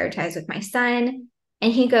want to prioritize with my son.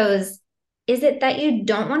 And he goes, is it that you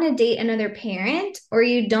don't want to date another parent or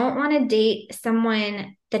you don't want to date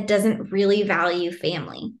someone that doesn't really value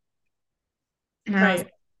family. And I was,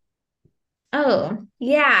 Right. oh,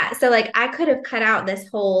 yeah. So like I could have cut out this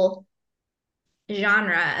whole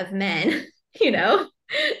genre of men, you know,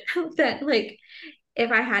 that like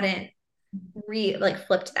if I hadn't like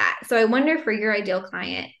flipped that. So I wonder for your ideal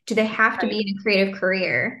client, do they have to Right. be in a creative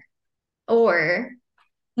career or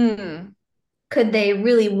Hmm. could they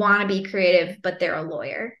really want to be creative, but they're a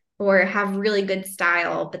lawyer or have really good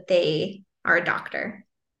style, but they are a doctor?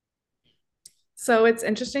 So it's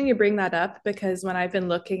interesting you bring that up because when I've been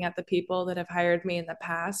looking at the people that have hired me in the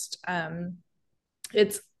past,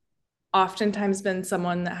 it's oftentimes been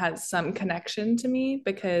someone that has some connection to me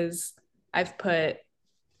because I've put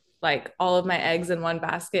like all of my eggs in one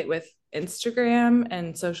basket with Instagram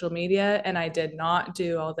and social media, and I did not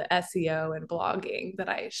do all the SEO and blogging that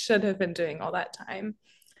I should have been doing all that time.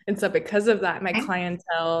 And so, because of that, my Okay.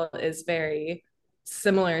 clientele is very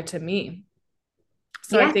similar to me.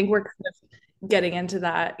 So, I Yeah. think we're kind of getting into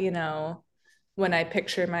that, when I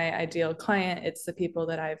picture my ideal client, it's the people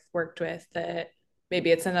that I've worked with that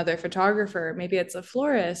maybe it's another photographer, maybe it's a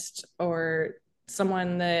florist or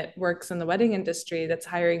someone that works in the wedding industry that's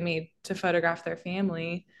hiring me to photograph their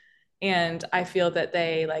family. And I feel that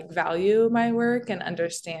they like value my work and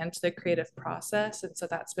understand the creative process. And so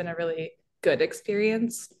that's been a really good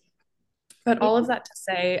experience. But all of that to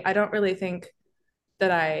say, I don't really think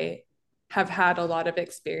that I have had a lot of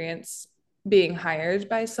experience being hired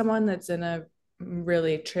by someone that's in a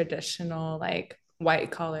really traditional, like white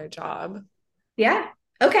collar job. Yeah.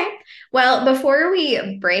 Okay. Well, before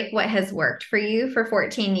we break what has worked for you for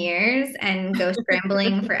 14 years and go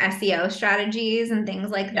scrambling for SEO strategies and things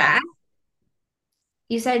like Yes. that,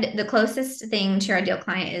 you said the closest thing to your ideal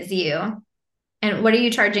client is you. And what are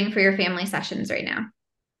you charging for your family sessions right now?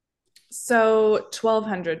 So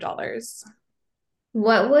 $1,200.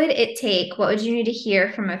 What would it take? What would you need to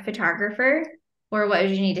hear from a photographer, or what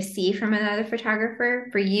would you need to see from another photographer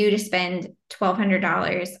for you to spend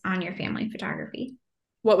 $1,200 on your family photography?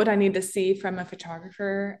 What would I need to see from a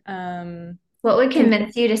photographer? What would Cons-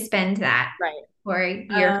 convince you to spend that right. for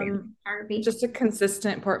your family Um, photography? just a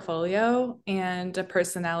consistent portfolio and a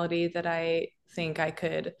personality that I think I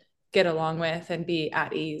could get along with and be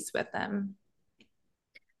at ease with them.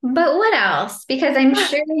 But what else? Because I'm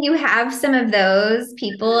sure you have some of those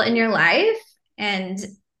people in your life. And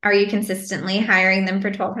are you consistently hiring them for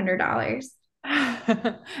 $1,200?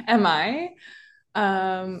 Am I?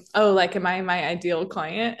 Like, am I my ideal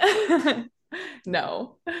client?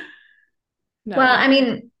 No, Well, no. I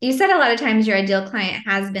mean, you said a lot of times your ideal client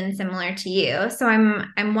has been similar to you. So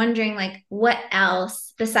I'm wondering like what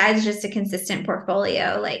else besides just a consistent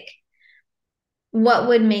portfolio, like what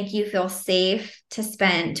would make you feel safe to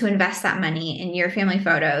spend to invest that money in your family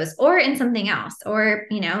photos or in something else? Or,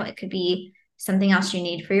 it could be something else you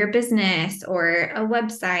need for your business or a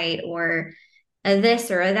website or a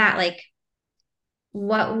this or a that. Like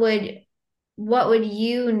what would what would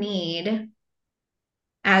you need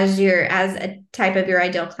as a type of your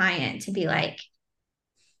ideal client to be like,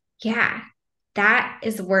 yeah, that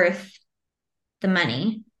is worth the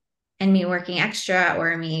money and me working extra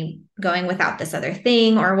or me going without this other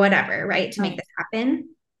thing or whatever, right? To make Right. this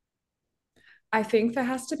happen. I think there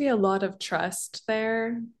has to be a lot of trust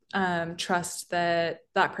there. Trust that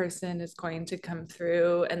that person is going to come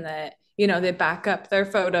through and that, they back up their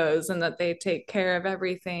photos and that they take care of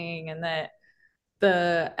everything and that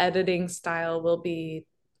the editing style will be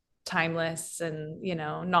timeless and,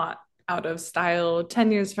 not out of style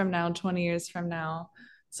 10 years from now, 20 years from now.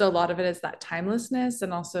 So a lot of it is that timelessness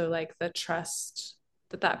and also like the trust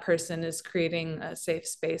that that person is creating a safe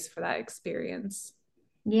space for that experience.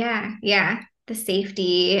 Yeah, yeah. The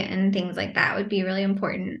safety and things like that would be really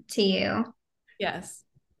important to you. Yes.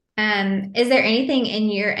 Is there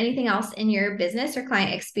anything else in your business or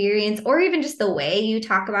client experience, or even just the way you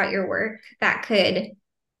talk about your work that could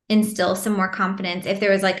instill some more confidence if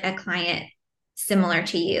there was like a client similar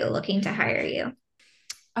to you looking to hire you?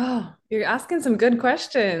 Oh, you're asking some good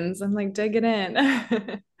questions. I'm like digging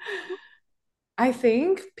in. I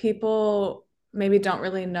think people maybe don't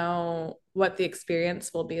really know what the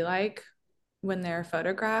experience will be like when they're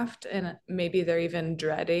photographed, and maybe they're even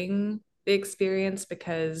dreading the experience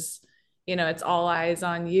because, it's all eyes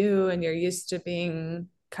on you and you're used to being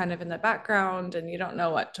kind of in the background and you don't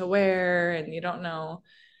know what to wear and you don't know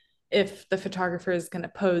if the photographer is going to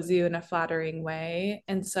pose you in a flattering way.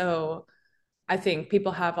 And so I think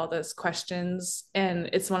people have all those questions, and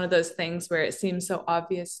it's one of those things where it seems so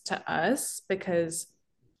obvious to us because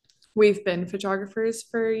we've been photographers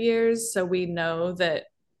for years, so we know that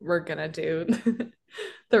we're going to do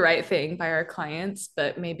the right thing by our clients,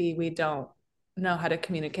 but maybe we don't know how to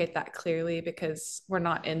communicate that clearly because we're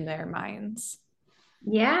not in their minds.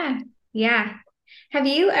 Yeah. Yeah. Have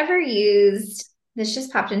you ever used, this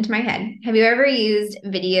just popped into my head. Have you ever used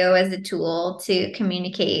video as a tool to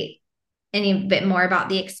communicate any bit more about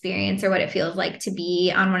the experience or what it feels like to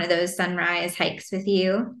be on one of those sunrise hikes with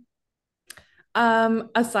you?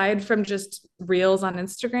 Aside from just reels on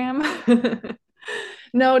Instagram,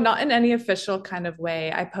 no, not in any official kind of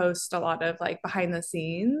way. I post a lot of like behind the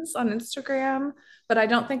scenes on Instagram, but I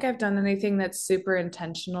don't think I've done anything that's super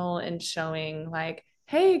intentional in showing like,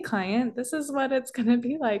 hey, client, this is what it's going to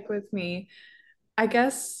be like with me. I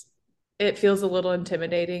guess it feels a little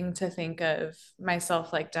intimidating to think of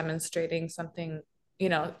myself like demonstrating something,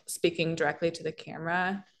 speaking directly to the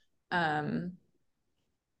camera. Um,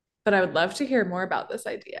 but I would love to hear more about this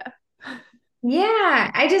idea.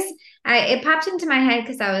 Yeah, it popped into my head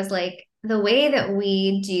because I was like, the way that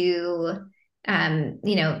we do,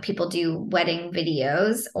 people do wedding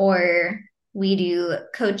videos or we do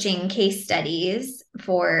coaching case studies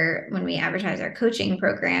for when we advertise our coaching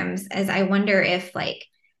programs, as I wonder if like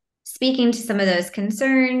speaking to some of those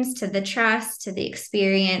concerns, to the trust, to the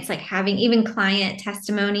experience, like having even client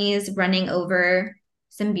testimonies running over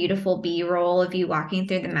some beautiful B-roll of you walking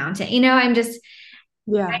through the mountain. I'm just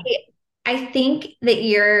Yeah. I I think that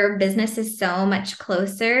your business is so much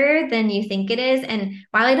closer than you think it is. And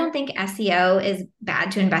while I don't think SEO is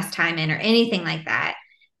bad to invest time in or anything like that,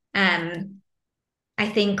 um, I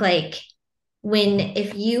think like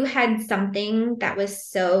if you had something that was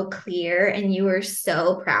so clear and you were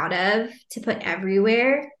so proud of to put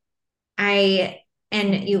everywhere, I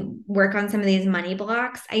and you work on some of these money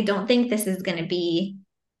blocks, I don't think this is going to be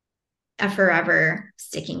a forever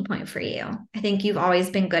sticking point for you. I think you've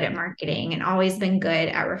always been good at marketing and always been good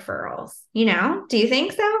at referrals. Do you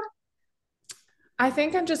think so? I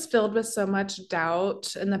think I'm just filled with so much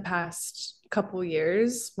doubt in the past couple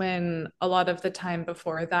years when a lot of the time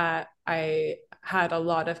before that I had a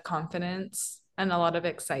lot of confidence and a lot of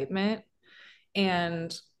excitement.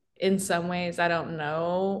 And in some ways, I don't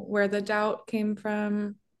know where the doubt came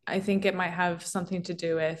from. I think it might have something to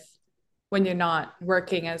do with when you're not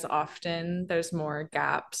working as often, there's more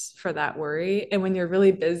gaps for that worry. And when you're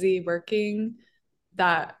really busy working,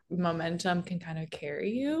 that momentum can kind of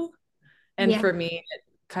carry you. And Yeah. for me, it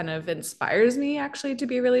kind of inspires me actually to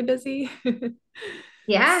be really busy.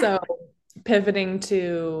 Yeah. So pivoting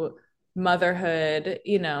to motherhood,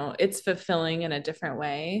 it's fulfilling in a different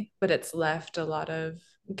way, but it's left a lot of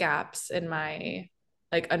gaps in my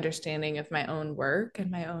like understanding of my own work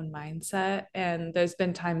and my own mindset. And there's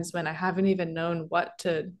been times when I haven't even known what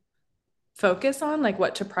to focus on, like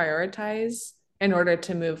what to prioritize in order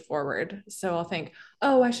to move forward. So I'll think,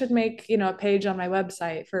 oh, I should make, a page on my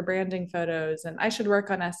website for branding photos and I should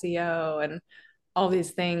work on SEO and all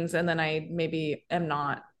these things. And then I maybe am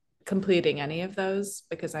not completing any of those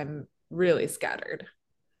because I'm really scattered.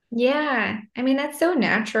 Yeah. I mean, that's so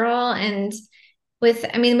natural. And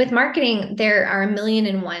with marketing, there are a million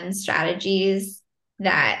and one strategies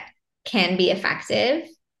that can be effective.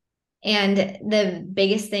 And the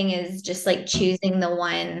biggest thing is just like choosing the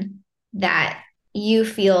one that you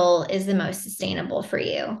feel is the most sustainable for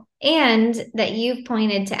you and that you've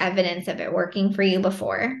pointed to evidence of it working for you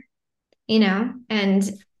before,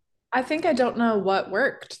 and I think I don't know what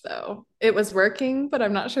worked though. It was working, but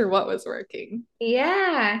I'm not sure what was working.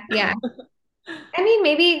 yeah, yeah. I mean,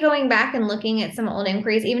 maybe going back and looking at some old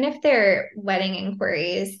inquiries, even if they're wedding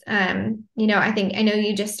inquiries, I know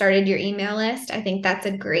you just started your email list. I think that's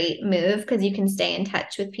a great move because you can stay in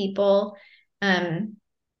touch with people. Um,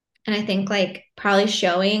 and I think like probably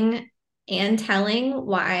showing and telling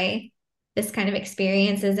why this kind of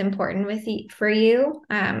experience is important for you,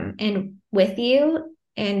 and with you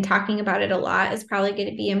and talking about it a lot is probably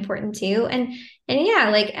going to be important too. And yeah,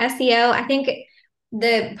 like SEO, I think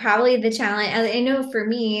probably the challenge I know for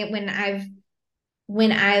me when I've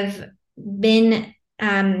been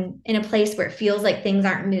in a place where it feels like things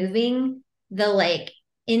aren't moving, the like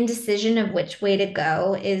indecision of which way to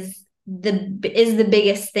go is the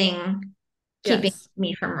biggest thing keeping Yes.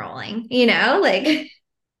 me from rolling, like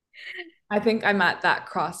I think I'm at that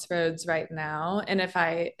crossroads right now. And if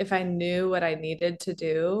I knew what I needed to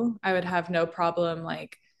do, I would have no problem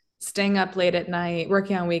like staying up late at night,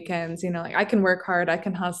 working on weekends, like I can work hard, I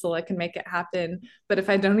can hustle, I can make it happen. But if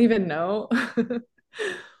I don't even know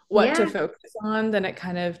what to yeah. focus on, then it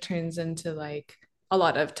kind of turns into like a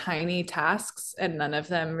lot of tiny tasks and none of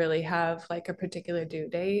them really have like a particular due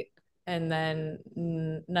date. And then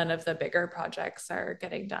none of the bigger projects are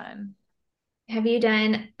getting done. Have you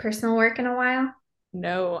done personal work in a while?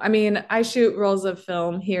 No, I mean, I shoot rolls of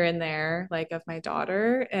film here and there, like of my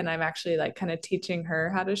daughter, and I'm actually like kind of teaching her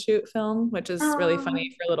how to shoot film, which is really funny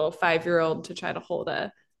Oh, for a little 5-year-old to try to hold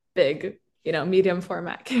a big, medium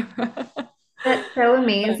format camera. that's so But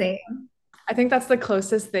amazing. I think that's the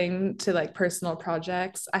closest thing to like personal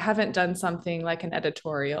projects. I haven't done something like an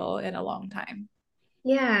editorial in a long time.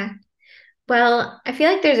 Yeah. Well, I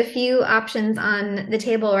feel like there's a few options on the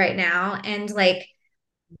table right now. And like,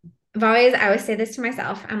 I always say this to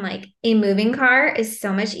myself. I'm like, a moving car is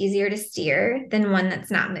so much easier to steer than one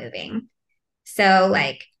that's not moving. So,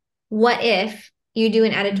 like, what if you do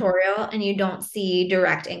an Mhm. editorial and you don't see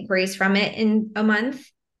direct inquiries from it in a month?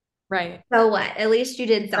 Right, So what? At least you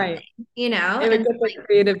did something, right. you know? It would And get the like,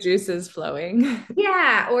 creative juices flowing.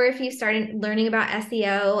 yeah, or if you started learning about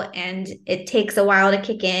SEO and it takes a while to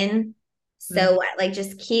kick in, so what? Like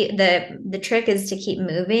just keep the trick is to keep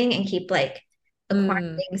moving and keep like Mm.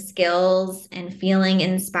 acquiring skills and feeling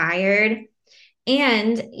inspired.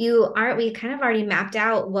 And we kind of already mapped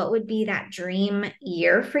out what would be that dream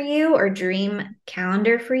year for you or dream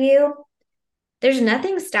calendar for you. There's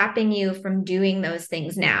nothing stopping you from doing those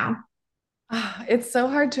things now. It's so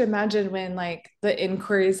hard to imagine when like the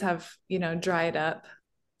inquiries have, dried up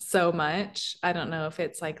so much. I don't know if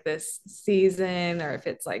it's like this season or if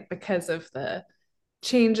it's like because of the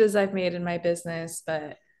changes I've made in my business,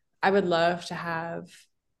 but I would love to have,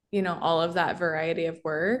 all of that variety of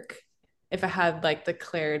work if I had like the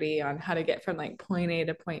clarity on how to get from like point A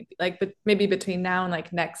to point B, like but maybe between now and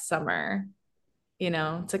like next summer,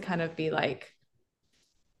 to kind of be like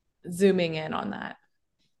zooming in on that.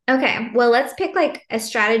 Okay, well, let's pick like a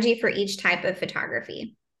strategy for each type of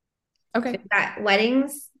photography. So Okay. we've got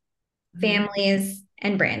weddings, Mhm. families,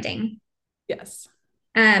 and branding. Yes.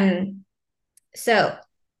 Um, so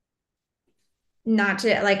not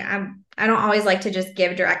to like I don't always like to just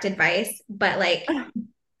give direct advice, but like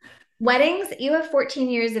weddings, you have 14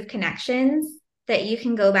 years of connections that you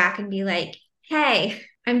can go back and be like, hey,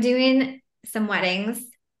 I'm doing some weddings.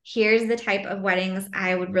 Here's the type of weddings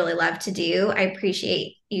I would really love to do. I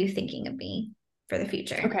appreciate you thinking of me for the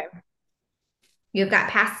future. Okay. You've got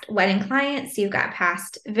past wedding clients, you've got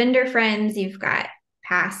past vendor friends, you've got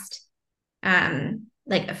past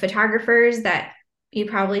like photographers that you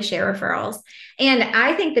probably share referrals. And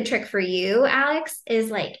I think the trick for you, Alex, is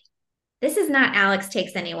like this is not Alex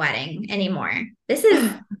takes any wedding anymore. This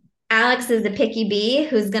is Alex is the picky bee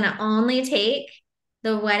who's going to only take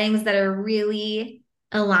the weddings that are really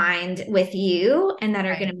aligned with you and that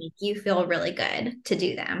are going Right. to make you feel really good to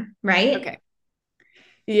do them, right? Okay.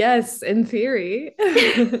 Yes, in theory.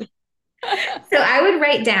 So I would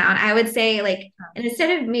write down, I would say like, and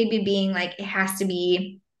instead of maybe being like it has to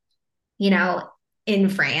be, you know, in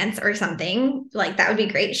France or something, like that would be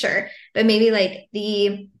great, sure. But maybe like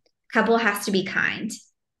the couple has to be kind.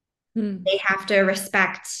 Hmm. They have to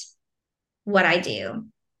respect what I do.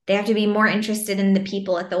 They have to be more interested in the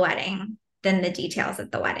people at the wedding than the details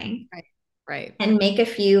at the wedding Right. Right. and make a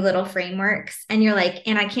few little frameworks. And you're like,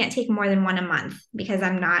 and I can't take more than one a month because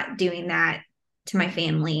I'm not doing that to my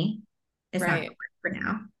family. It's not going Right. to work for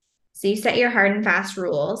now. So you set your hard and fast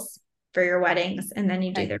rules for your weddings and then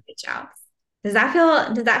you do Right. the reach outs. Does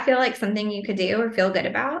that feel like something you could do or feel good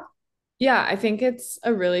about? Yeah, I think it's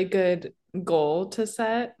a really good goal to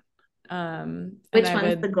set. And Which I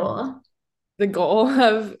one's the would goal? the goal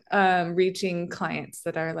of reaching clients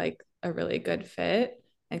that are like a really good fit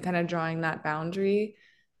and kind of drawing that boundary.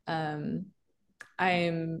 Um,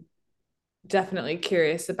 I'm definitely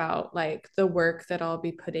curious about like the work that I'll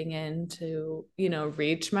be putting in to,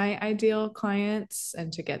 reach my ideal clients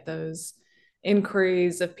and to get those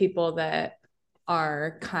inquiries of people that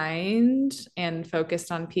are kind and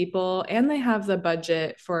focused on people and they have the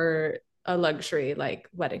budget for a luxury like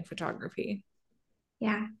wedding photography.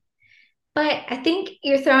 Yeah. But I think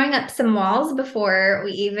you're throwing up some walls before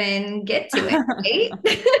we even get to it,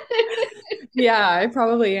 right? Yeah, I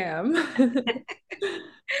probably am.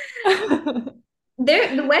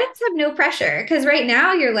 The weddings have no pressure because right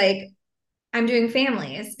now you're like, I'm doing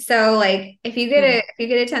families. So like if you get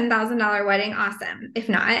a $10,000 wedding, awesome. If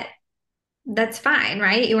not, that's fine,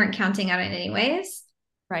 right? You weren't counting on it anyways.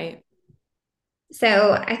 Right.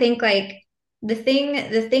 So I think like the thing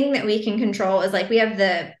that we can control is like we have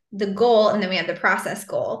the goal and then we have the process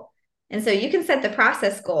goal. And so you can set the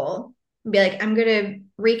process goal and be like, I'm gonna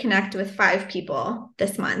reconnect with 5 people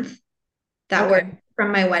this month that were Okay.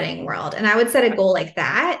 from my wedding world. And I would set a goal like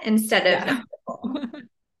that instead of Yeah. the goal,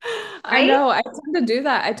 I right? know. I tend to do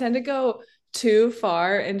that. I tend to go too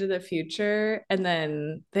far into the future and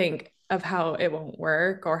then think of how it won't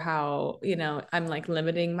work or how, I'm like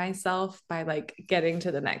limiting myself by like getting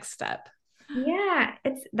to the next step. Yeah,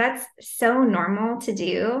 that's so normal to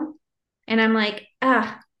do. And I'm like,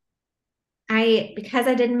 because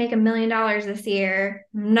I didn't make $1 million this year,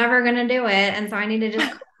 I'm never gonna do it. And so I need to just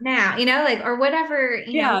quit now, like, or whatever,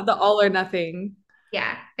 Yeah, the all or nothing.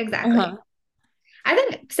 Yeah, exactly. Uh-huh. I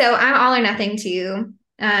think so. I'm all or nothing too.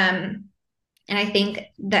 And I think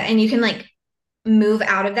that, and you can like move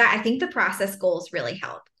out of that. I think the process goals really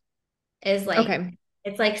help. Is like, Okay.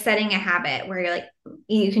 it's like setting a habit where you're like,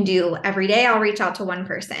 you can do every day, I'll reach out to one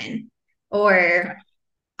person, or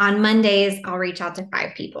on Mondays, I'll reach out to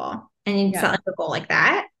 5 people, and you set Yeah. like a goal like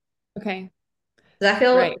that. Okay. Does that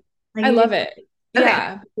feel Right. like I you love do? it. Okay.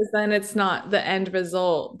 Yeah, because then it's not the end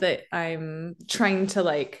result that I'm trying to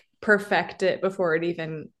like perfect it before it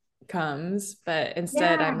even comes, but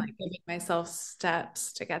instead Yeah. I'm like giving myself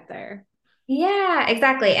steps to get there. Yeah,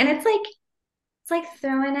 exactly. And it's like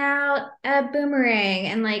throwing out a boomerang,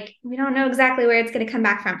 and like we don't know exactly where it's going to come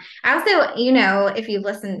back from. I also, if you've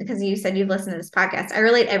listened, because you said you've listened to this podcast, I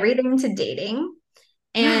relate everything to dating.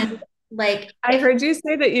 And I like if heard you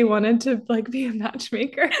say that you wanted to like be a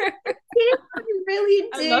matchmaker. you really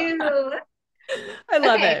I love that. do. I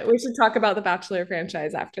love Okay, it. We should talk about the Bachelor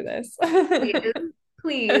franchise after this. please,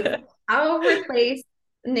 please. I'll replace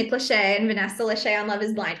Nick Lachey and Vanessa Lachey on Love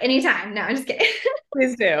is Blind anytime. No, I'm just kidding.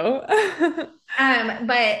 Please do.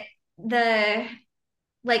 But the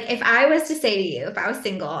like if I was to say to you, if I was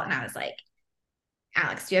single and I was like,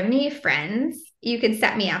 Alex, do you have any friends you could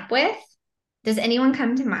set me up with? Does anyone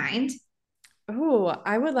come to mind? Oh,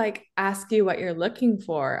 I would like ask you what you're looking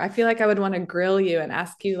for. I feel like I would want to grill you and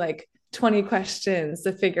ask you like 20 questions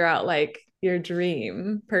to figure out like your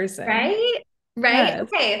dream person. Right? Right? Yes.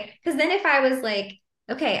 Okay. Because then if I was like,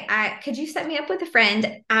 okay, I could you set me up with a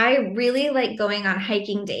friend? I really like going on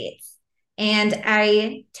hiking dates. And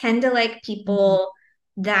I tend to like Mhm. people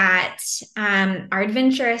that are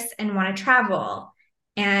adventurous and want to travel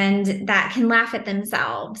and that can laugh at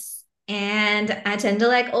themselves. And I tend to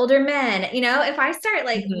like older men. If I start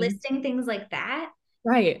like Mhm. listing things like that,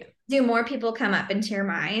 Right. do more people come up into your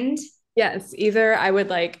mind? Yes. Either I would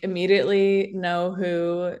like immediately know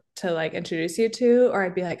who to like introduce you to, or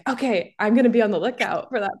I'd be like, okay, I'm going to be on the lookout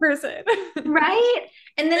for that person. Right?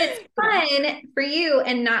 And then it's Yeah. fun for you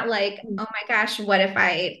and not like, oh my gosh, what if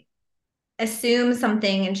I assume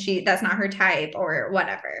something and that's not her type or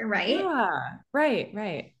whatever, right? Yeah. Right.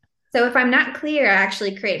 Right. So if I'm not clear, I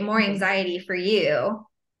actually create more Mhm. anxiety for you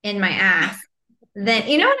in my ask than,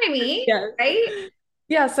 you know what I mean? Yes. Right?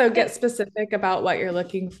 Yeah, so get specific about what you're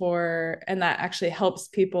looking for, and that actually helps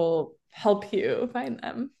people help you find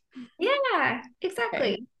them. Yeah, Okay.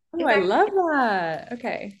 exactly. Oh, I Exactly. love that.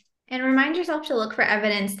 Okay. And remind yourself to look for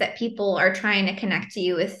evidence that people are trying to connect to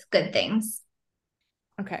you with good things.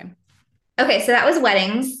 Okay. Okay, so that was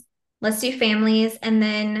weddings. Let's do families and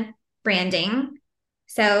then branding.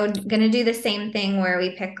 So, gonna do the same thing where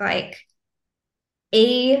we pick like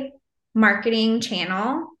a marketing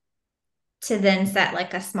channel to then set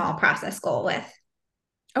like a small process goal with.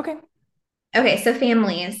 Okay. Okay, so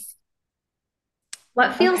families.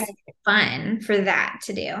 What feels Okay. fun for that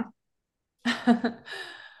to do?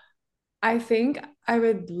 I think I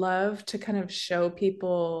would love to kind of show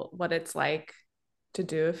people what it's like to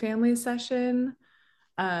do a family session.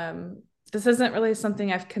 Um, this isn't really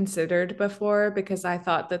something I've considered before because I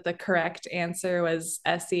thought that the correct answer was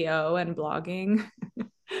SEO and blogging.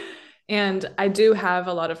 And I do have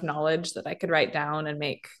a lot of knowledge that I could write down and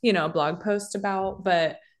make, a blog post about,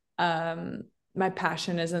 but um, my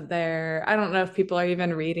passion isn't there. I don't know if people are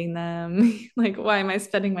even reading them. Like, why am I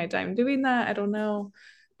spending my time doing that? I don't know.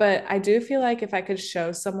 But I do feel like if I could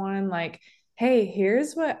show someone, like, hey,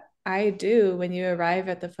 here's what I do when you arrive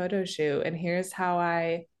at the photo shoot, and here's how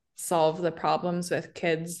I solve the problems with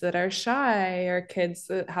kids that are shy or kids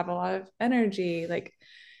that have a lot of energy. Like,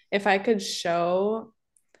 if I could show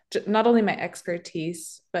not only my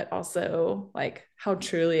expertise, but also like how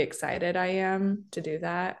truly excited I am to do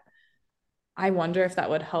that. I wonder if that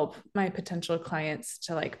would help my potential clients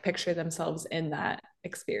to like picture themselves in that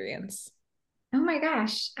experience. Oh my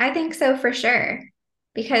gosh, I think so for sure.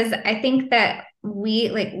 Because I think that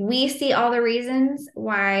we see all the reasons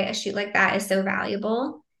why a shoot like that is so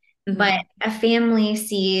valuable, but Mm-hmm. a family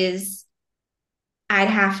sees I'd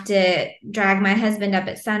have to drag my husband up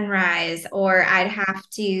at sunrise, or I'd have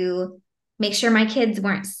to make sure my kids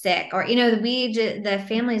weren't sick, or the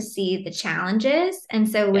families see the challenges, and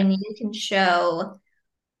so Yeah. when you can show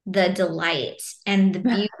the delight and the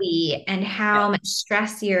beauty and Yeah. how much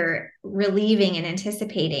stress you're relieving and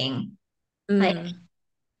anticipating, like Mm.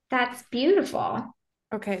 that's beautiful.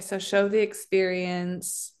 Okay, so show the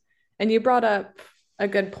experience. And you brought up a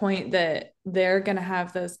good point that they're going to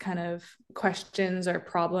have those kind of questions or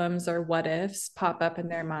problems or what ifs pop up in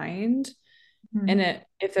their mind. Mhm. And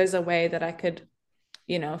if there's a way that I could,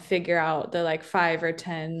 figure out the like 5 or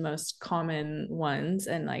 10 most common ones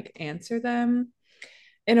and like answer them.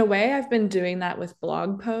 In a way, I've been doing that with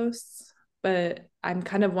blog posts, but I'm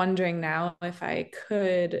kind of wondering now if I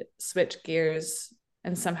could switch gears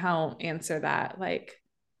and somehow answer that like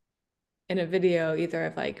in a video, either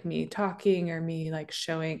of like me talking or me like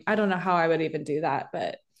showing. I don't know how I would even do that,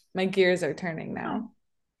 but my gears are turning now.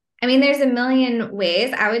 I mean, there's a million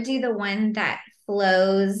ways. I would do the one that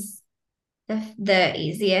flows the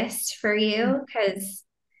easiest for you because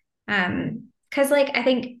like I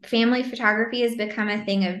think family photography has become a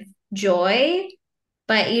thing of joy,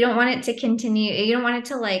 but you don't want it to continue. You don't want it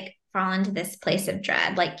to like fall into this place of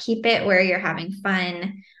dread. Like keep it where you're having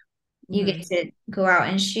fun. You get Mm-hmm. to go out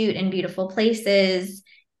and shoot in beautiful places.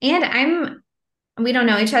 And we don't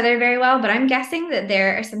know each other very well, but I'm guessing that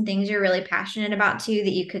there are some things you're really passionate about too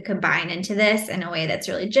that you could combine into this in a way that's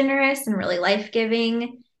really generous and really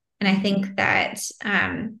life-giving. And I think that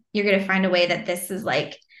you're going to find a way that this is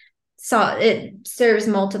like, so it serves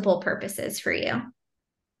multiple purposes for you.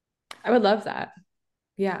 I would love that.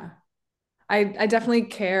 Yeah. I definitely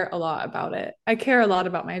care a lot about it. I care a lot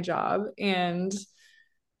about my job, and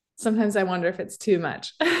sometimes I wonder if it's too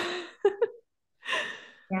much.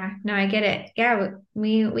 Yeah, no, I get it. Yeah,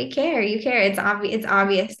 we care. You care. It's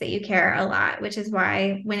obvious that you care a lot, which is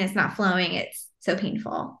why when it's not flowing, it's so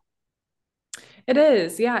painful. It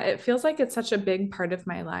is. Yeah. It feels like it's such a big part of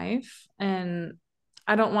my life. And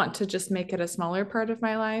I don't want to just make it a smaller part of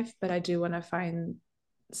my life, but I do want to find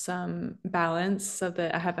some balance so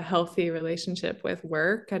that I have a healthy relationship with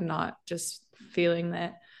work and not just feeling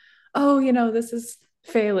that, oh, this is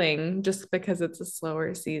failing just because it's a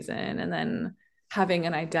slower season and then having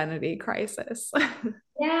an identity crisis.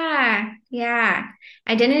 Yeah, yeah.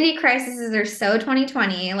 Identity crises are so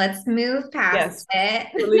 2020. Let's move past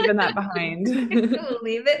Yes, we're it. leaving that behind. We'll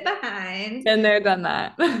leave it behind. And they're done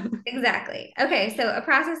that. Exactly. Okay, so a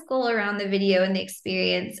process goal around the video and the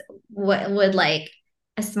experience, what would like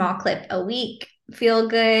a small clip a week feel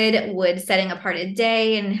good? Would setting apart a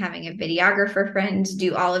day and having a videographer friend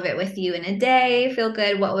do all of it with you in a day feel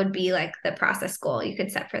good? What would be like the process goal you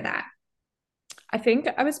could set for that? I think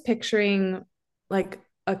I was picturing like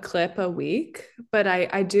a clip a week, but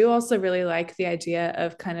I do also really like the idea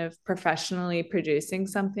of kind of professionally producing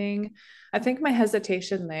something. I think my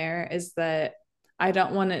hesitation there is that I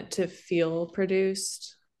don't want it to feel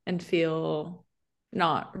produced and feel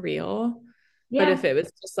not real. But Yeah. if it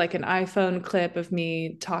was just like an iPhone clip of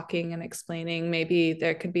me talking and explaining, maybe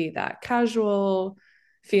there could be that casual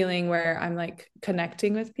feeling where I'm like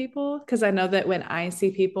connecting with people. Because I know that when I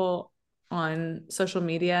see people on social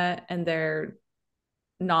media and they're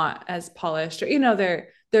not as polished, or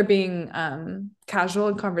they're being casual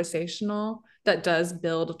and conversational, that does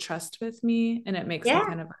build trust with me, and it makes me Yeah.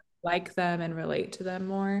 kind of like them and relate to them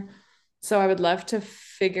more. So I would love to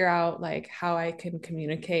figure out like how I can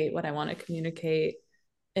communicate what I want to communicate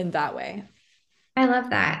in that way. I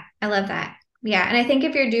love that. I love that. Yeah. And I think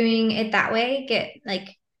if you're doing it that way,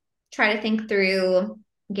 try to think through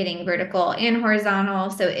getting vertical and horizontal.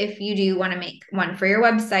 So if you do want to make one for your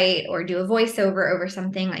website or do a voiceover over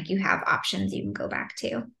something, like you have options you can go back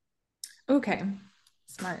to. Okay,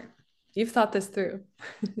 smart. You've thought this through.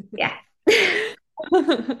 Yeah.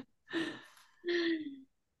 Okay.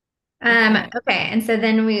 Okay. And so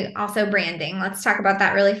then we also branding. Let's talk about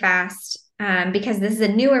that really fast. Because this is a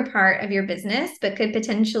newer part of your business, but could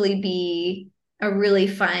potentially be a really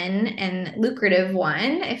fun and lucrative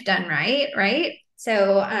one if done right, right?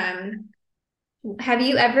 So, have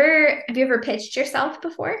you ever pitched yourself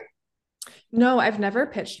before? No, I've never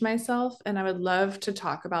pitched myself, and I would love to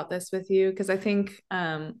talk about this with you because I think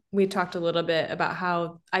we talked a little bit about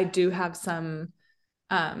how I do have some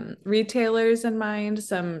retailers in mind,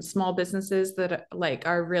 some small businesses that like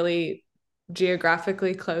are really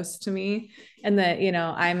geographically close to me, and that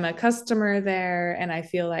I'm a customer there, and I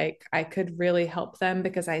feel like I could really help them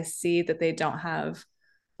because I see that they don't have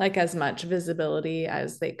like as much visibility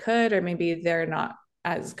as they could, or maybe they're not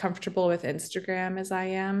as comfortable with Instagram as I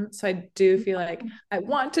am. So I do feel like I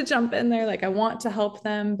want to jump in there, like I want to help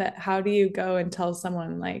them, but how do you go and tell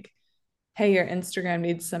someone like, hey, your Instagram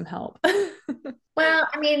needs some help? Well,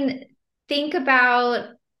 I mean, think about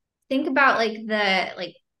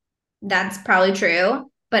like that's probably true,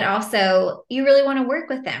 but also you really want to work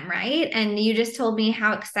with them, right? And you just told me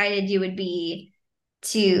how excited you would be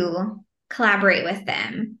to collaborate with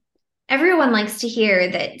them. Everyone likes to hear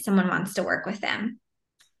that someone wants to work with them.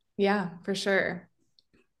 Yeah, for sure.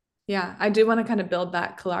 Yeah, I do want to kind of build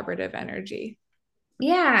that collaborative energy.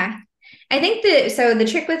 Yeah. I think the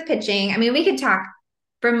trick with pitching, I mean, we could talk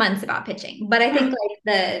for months about pitching, but I think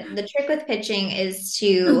like the trick with pitching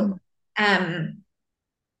um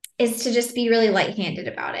is to just be really lightheaded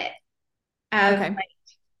about it. Of Okay.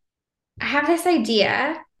 I have this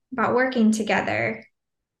idea about working together.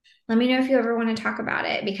 Let me know if you ever want to talk about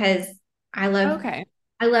it because I love Okay.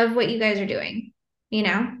 I love what you guys are doing, you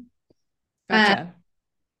know? Uh, Gotcha.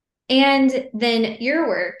 and then your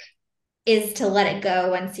work is to let it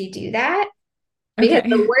go once you do that. Because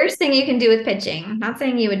the Okay. worst thing you can do with pitching, I'm not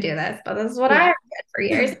saying you would do this, but this is what Yeah. I've did for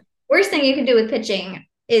years. Worst thing you can do with pitching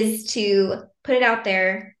is to put it out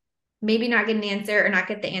there, maybe not get an answer or not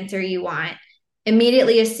get the answer you want,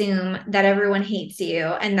 immediately assume that everyone hates you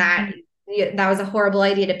and that that was a horrible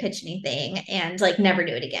idea to pitch anything and like never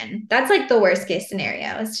do it again. That's like the worst case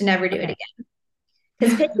scenario is to never do it Okay. again.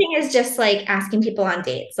 Because pitching is just like asking people on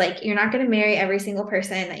dates. Like you're not going to marry every single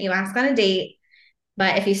person that you ask on a date,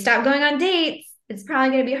 but if you stop going on dates, it's probably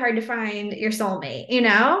going to be hard to find your soulmate, you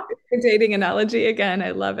know? The dating analogy again.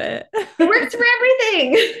 I love it. It works for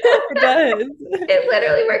everything. It does. It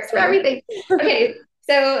literally works for everything. Okay.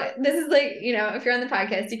 So this is like, if you're on the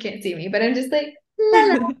podcast, you can't see me, but I'm just like, la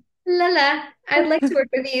la, la la. I'd like to work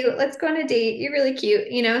with you. Let's go on a date. You're really cute,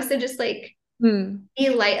 So just like Hmm. be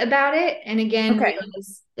light about it. And again, Okay.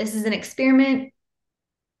 realize this is an experiment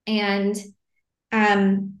and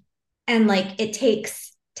um and like it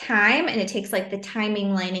takes time and it takes like the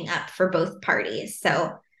timing lining up for both parties.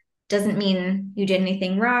 So doesn't mean you did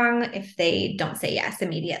anything wrong if they don't say yes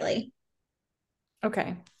immediately.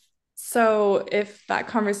 Okay. So if that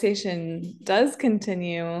conversation does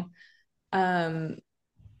continue, um,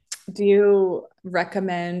 do you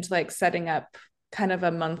recommend like setting up kind of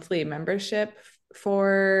a monthly membership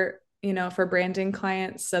for branding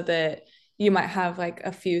clients so that you might have like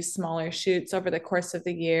a few smaller shoots over the course of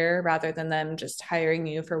the year rather than them just hiring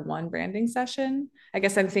you for one branding session? I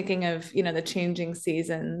guess I'm thinking of, the changing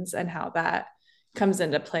seasons and how that comes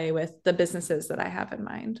into play with the businesses that I have in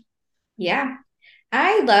mind. Yeah.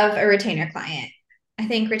 I love a retainer client. I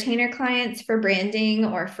think retainer clients for branding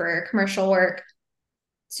or for commercial work,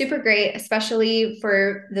 super great, especially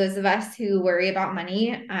for those of us who worry about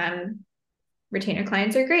money. Retainer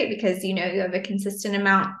clients are great because you have a consistent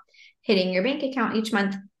amount hitting your bank account each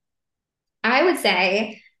month. I would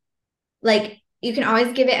say, like, you can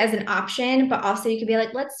always give it as an option, but also you could be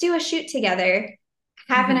like, let's do a shoot together,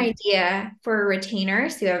 have an Mhm. idea for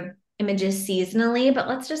retainers who have images seasonally, but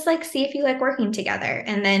let's just like see if you like working together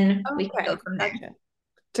and then we can go Okay, from there. gotcha.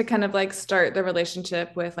 To kind of like start the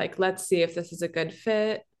relationship with like, let's see if this is a good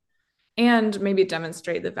fit and maybe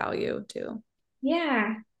demonstrate the value too.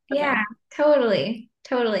 Yeah. Yeah, Okay. totally.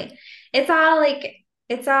 Totally. It's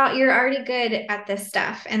all you're already good at this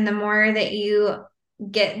stuff. And the more that you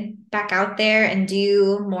get back out there and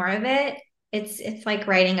do more of it, it's like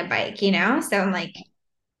riding a bike. So I'm like,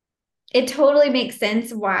 it totally makes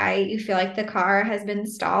sense why you feel like the car has been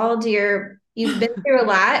stalled. You've been through a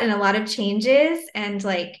lot and a lot of changes, and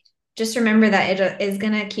like just remember that it is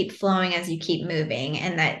gonna keep flowing as you keep moving,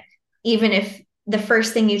 and that even if the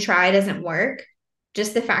first thing you try doesn't work,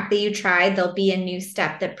 just the fact that you tried, there'll be a new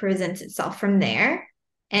step that presents itself from there,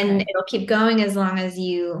 and Okay. it'll keep going as long as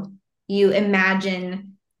you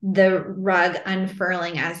imagine the rug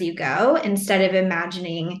unfurling as you go instead of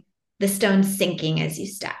imagining the stones sinking as you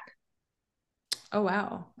step. Oh,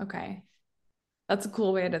 wow. Okay. That's a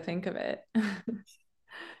cool way to think of it.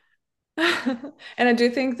 And I do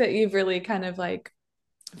think that you've really kind of like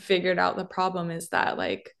figured out the problem is that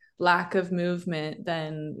like lack of movement,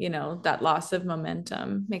 then, that loss of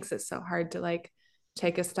momentum makes it so hard to like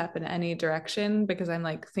take a step in any direction because I'm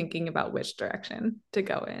like thinking about which direction to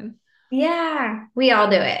go in. Yeah, we all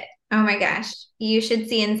do it. Oh my gosh. You should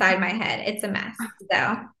see inside my head. It's a mess.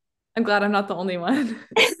 So, I'm glad I'm not the only one.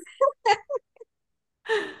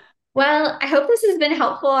 well, I hope this has been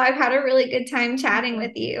helpful. I've had a really good time chatting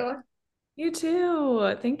with you. You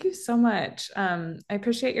too. Thank you so much. I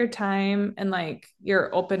appreciate your time and like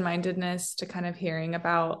your open-mindedness to kind of hearing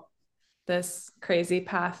about this crazy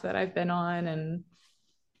path that I've been on. And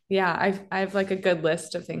yeah, I've like a good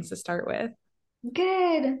list of things to start with.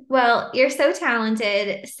 Good. Well, you're so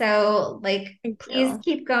talented. So, like, Thank please you.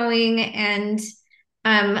 keep going and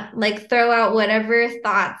like throw out whatever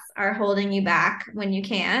thoughts are holding you back when you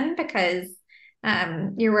can because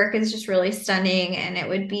your work is just really stunning and it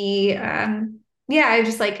would be yeah,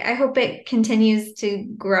 I hope it continues to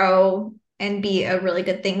grow and be a really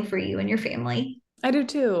good thing for you and your family. I do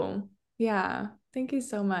too. Yeah. Thank you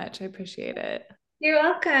so much. I appreciate it. You're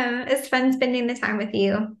welcome. It's fun spending the time with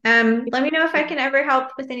you. Let me know if I can ever help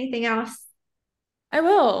with anything else. I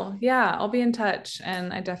will. Yeah, I'll be in touch.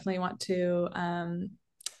 And I definitely want to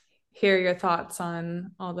hear your thoughts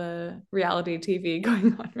on all the reality TV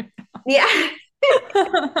going on right Yeah.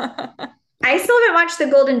 now. I still haven't watched The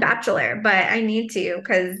Golden Bachelor, but I need to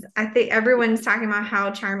because I think everyone's talking about how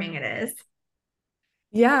charming it is.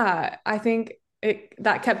 Yeah, I think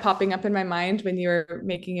that kept popping up in my mind when you were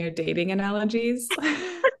making your dating analogies.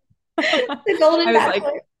 The Golden I was like,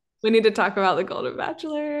 Bachelor. we need to talk about the Golden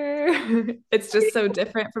Bachelor. It's just so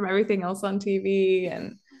different from everything else on TV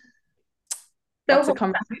and lots So, of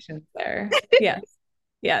conversations there. Yes.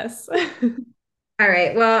 Yes. all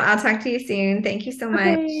right. Well, I'll talk to you soon. Thank you so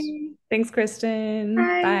much. Okay. Thanks, Kristen.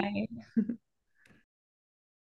 Bye. Bye.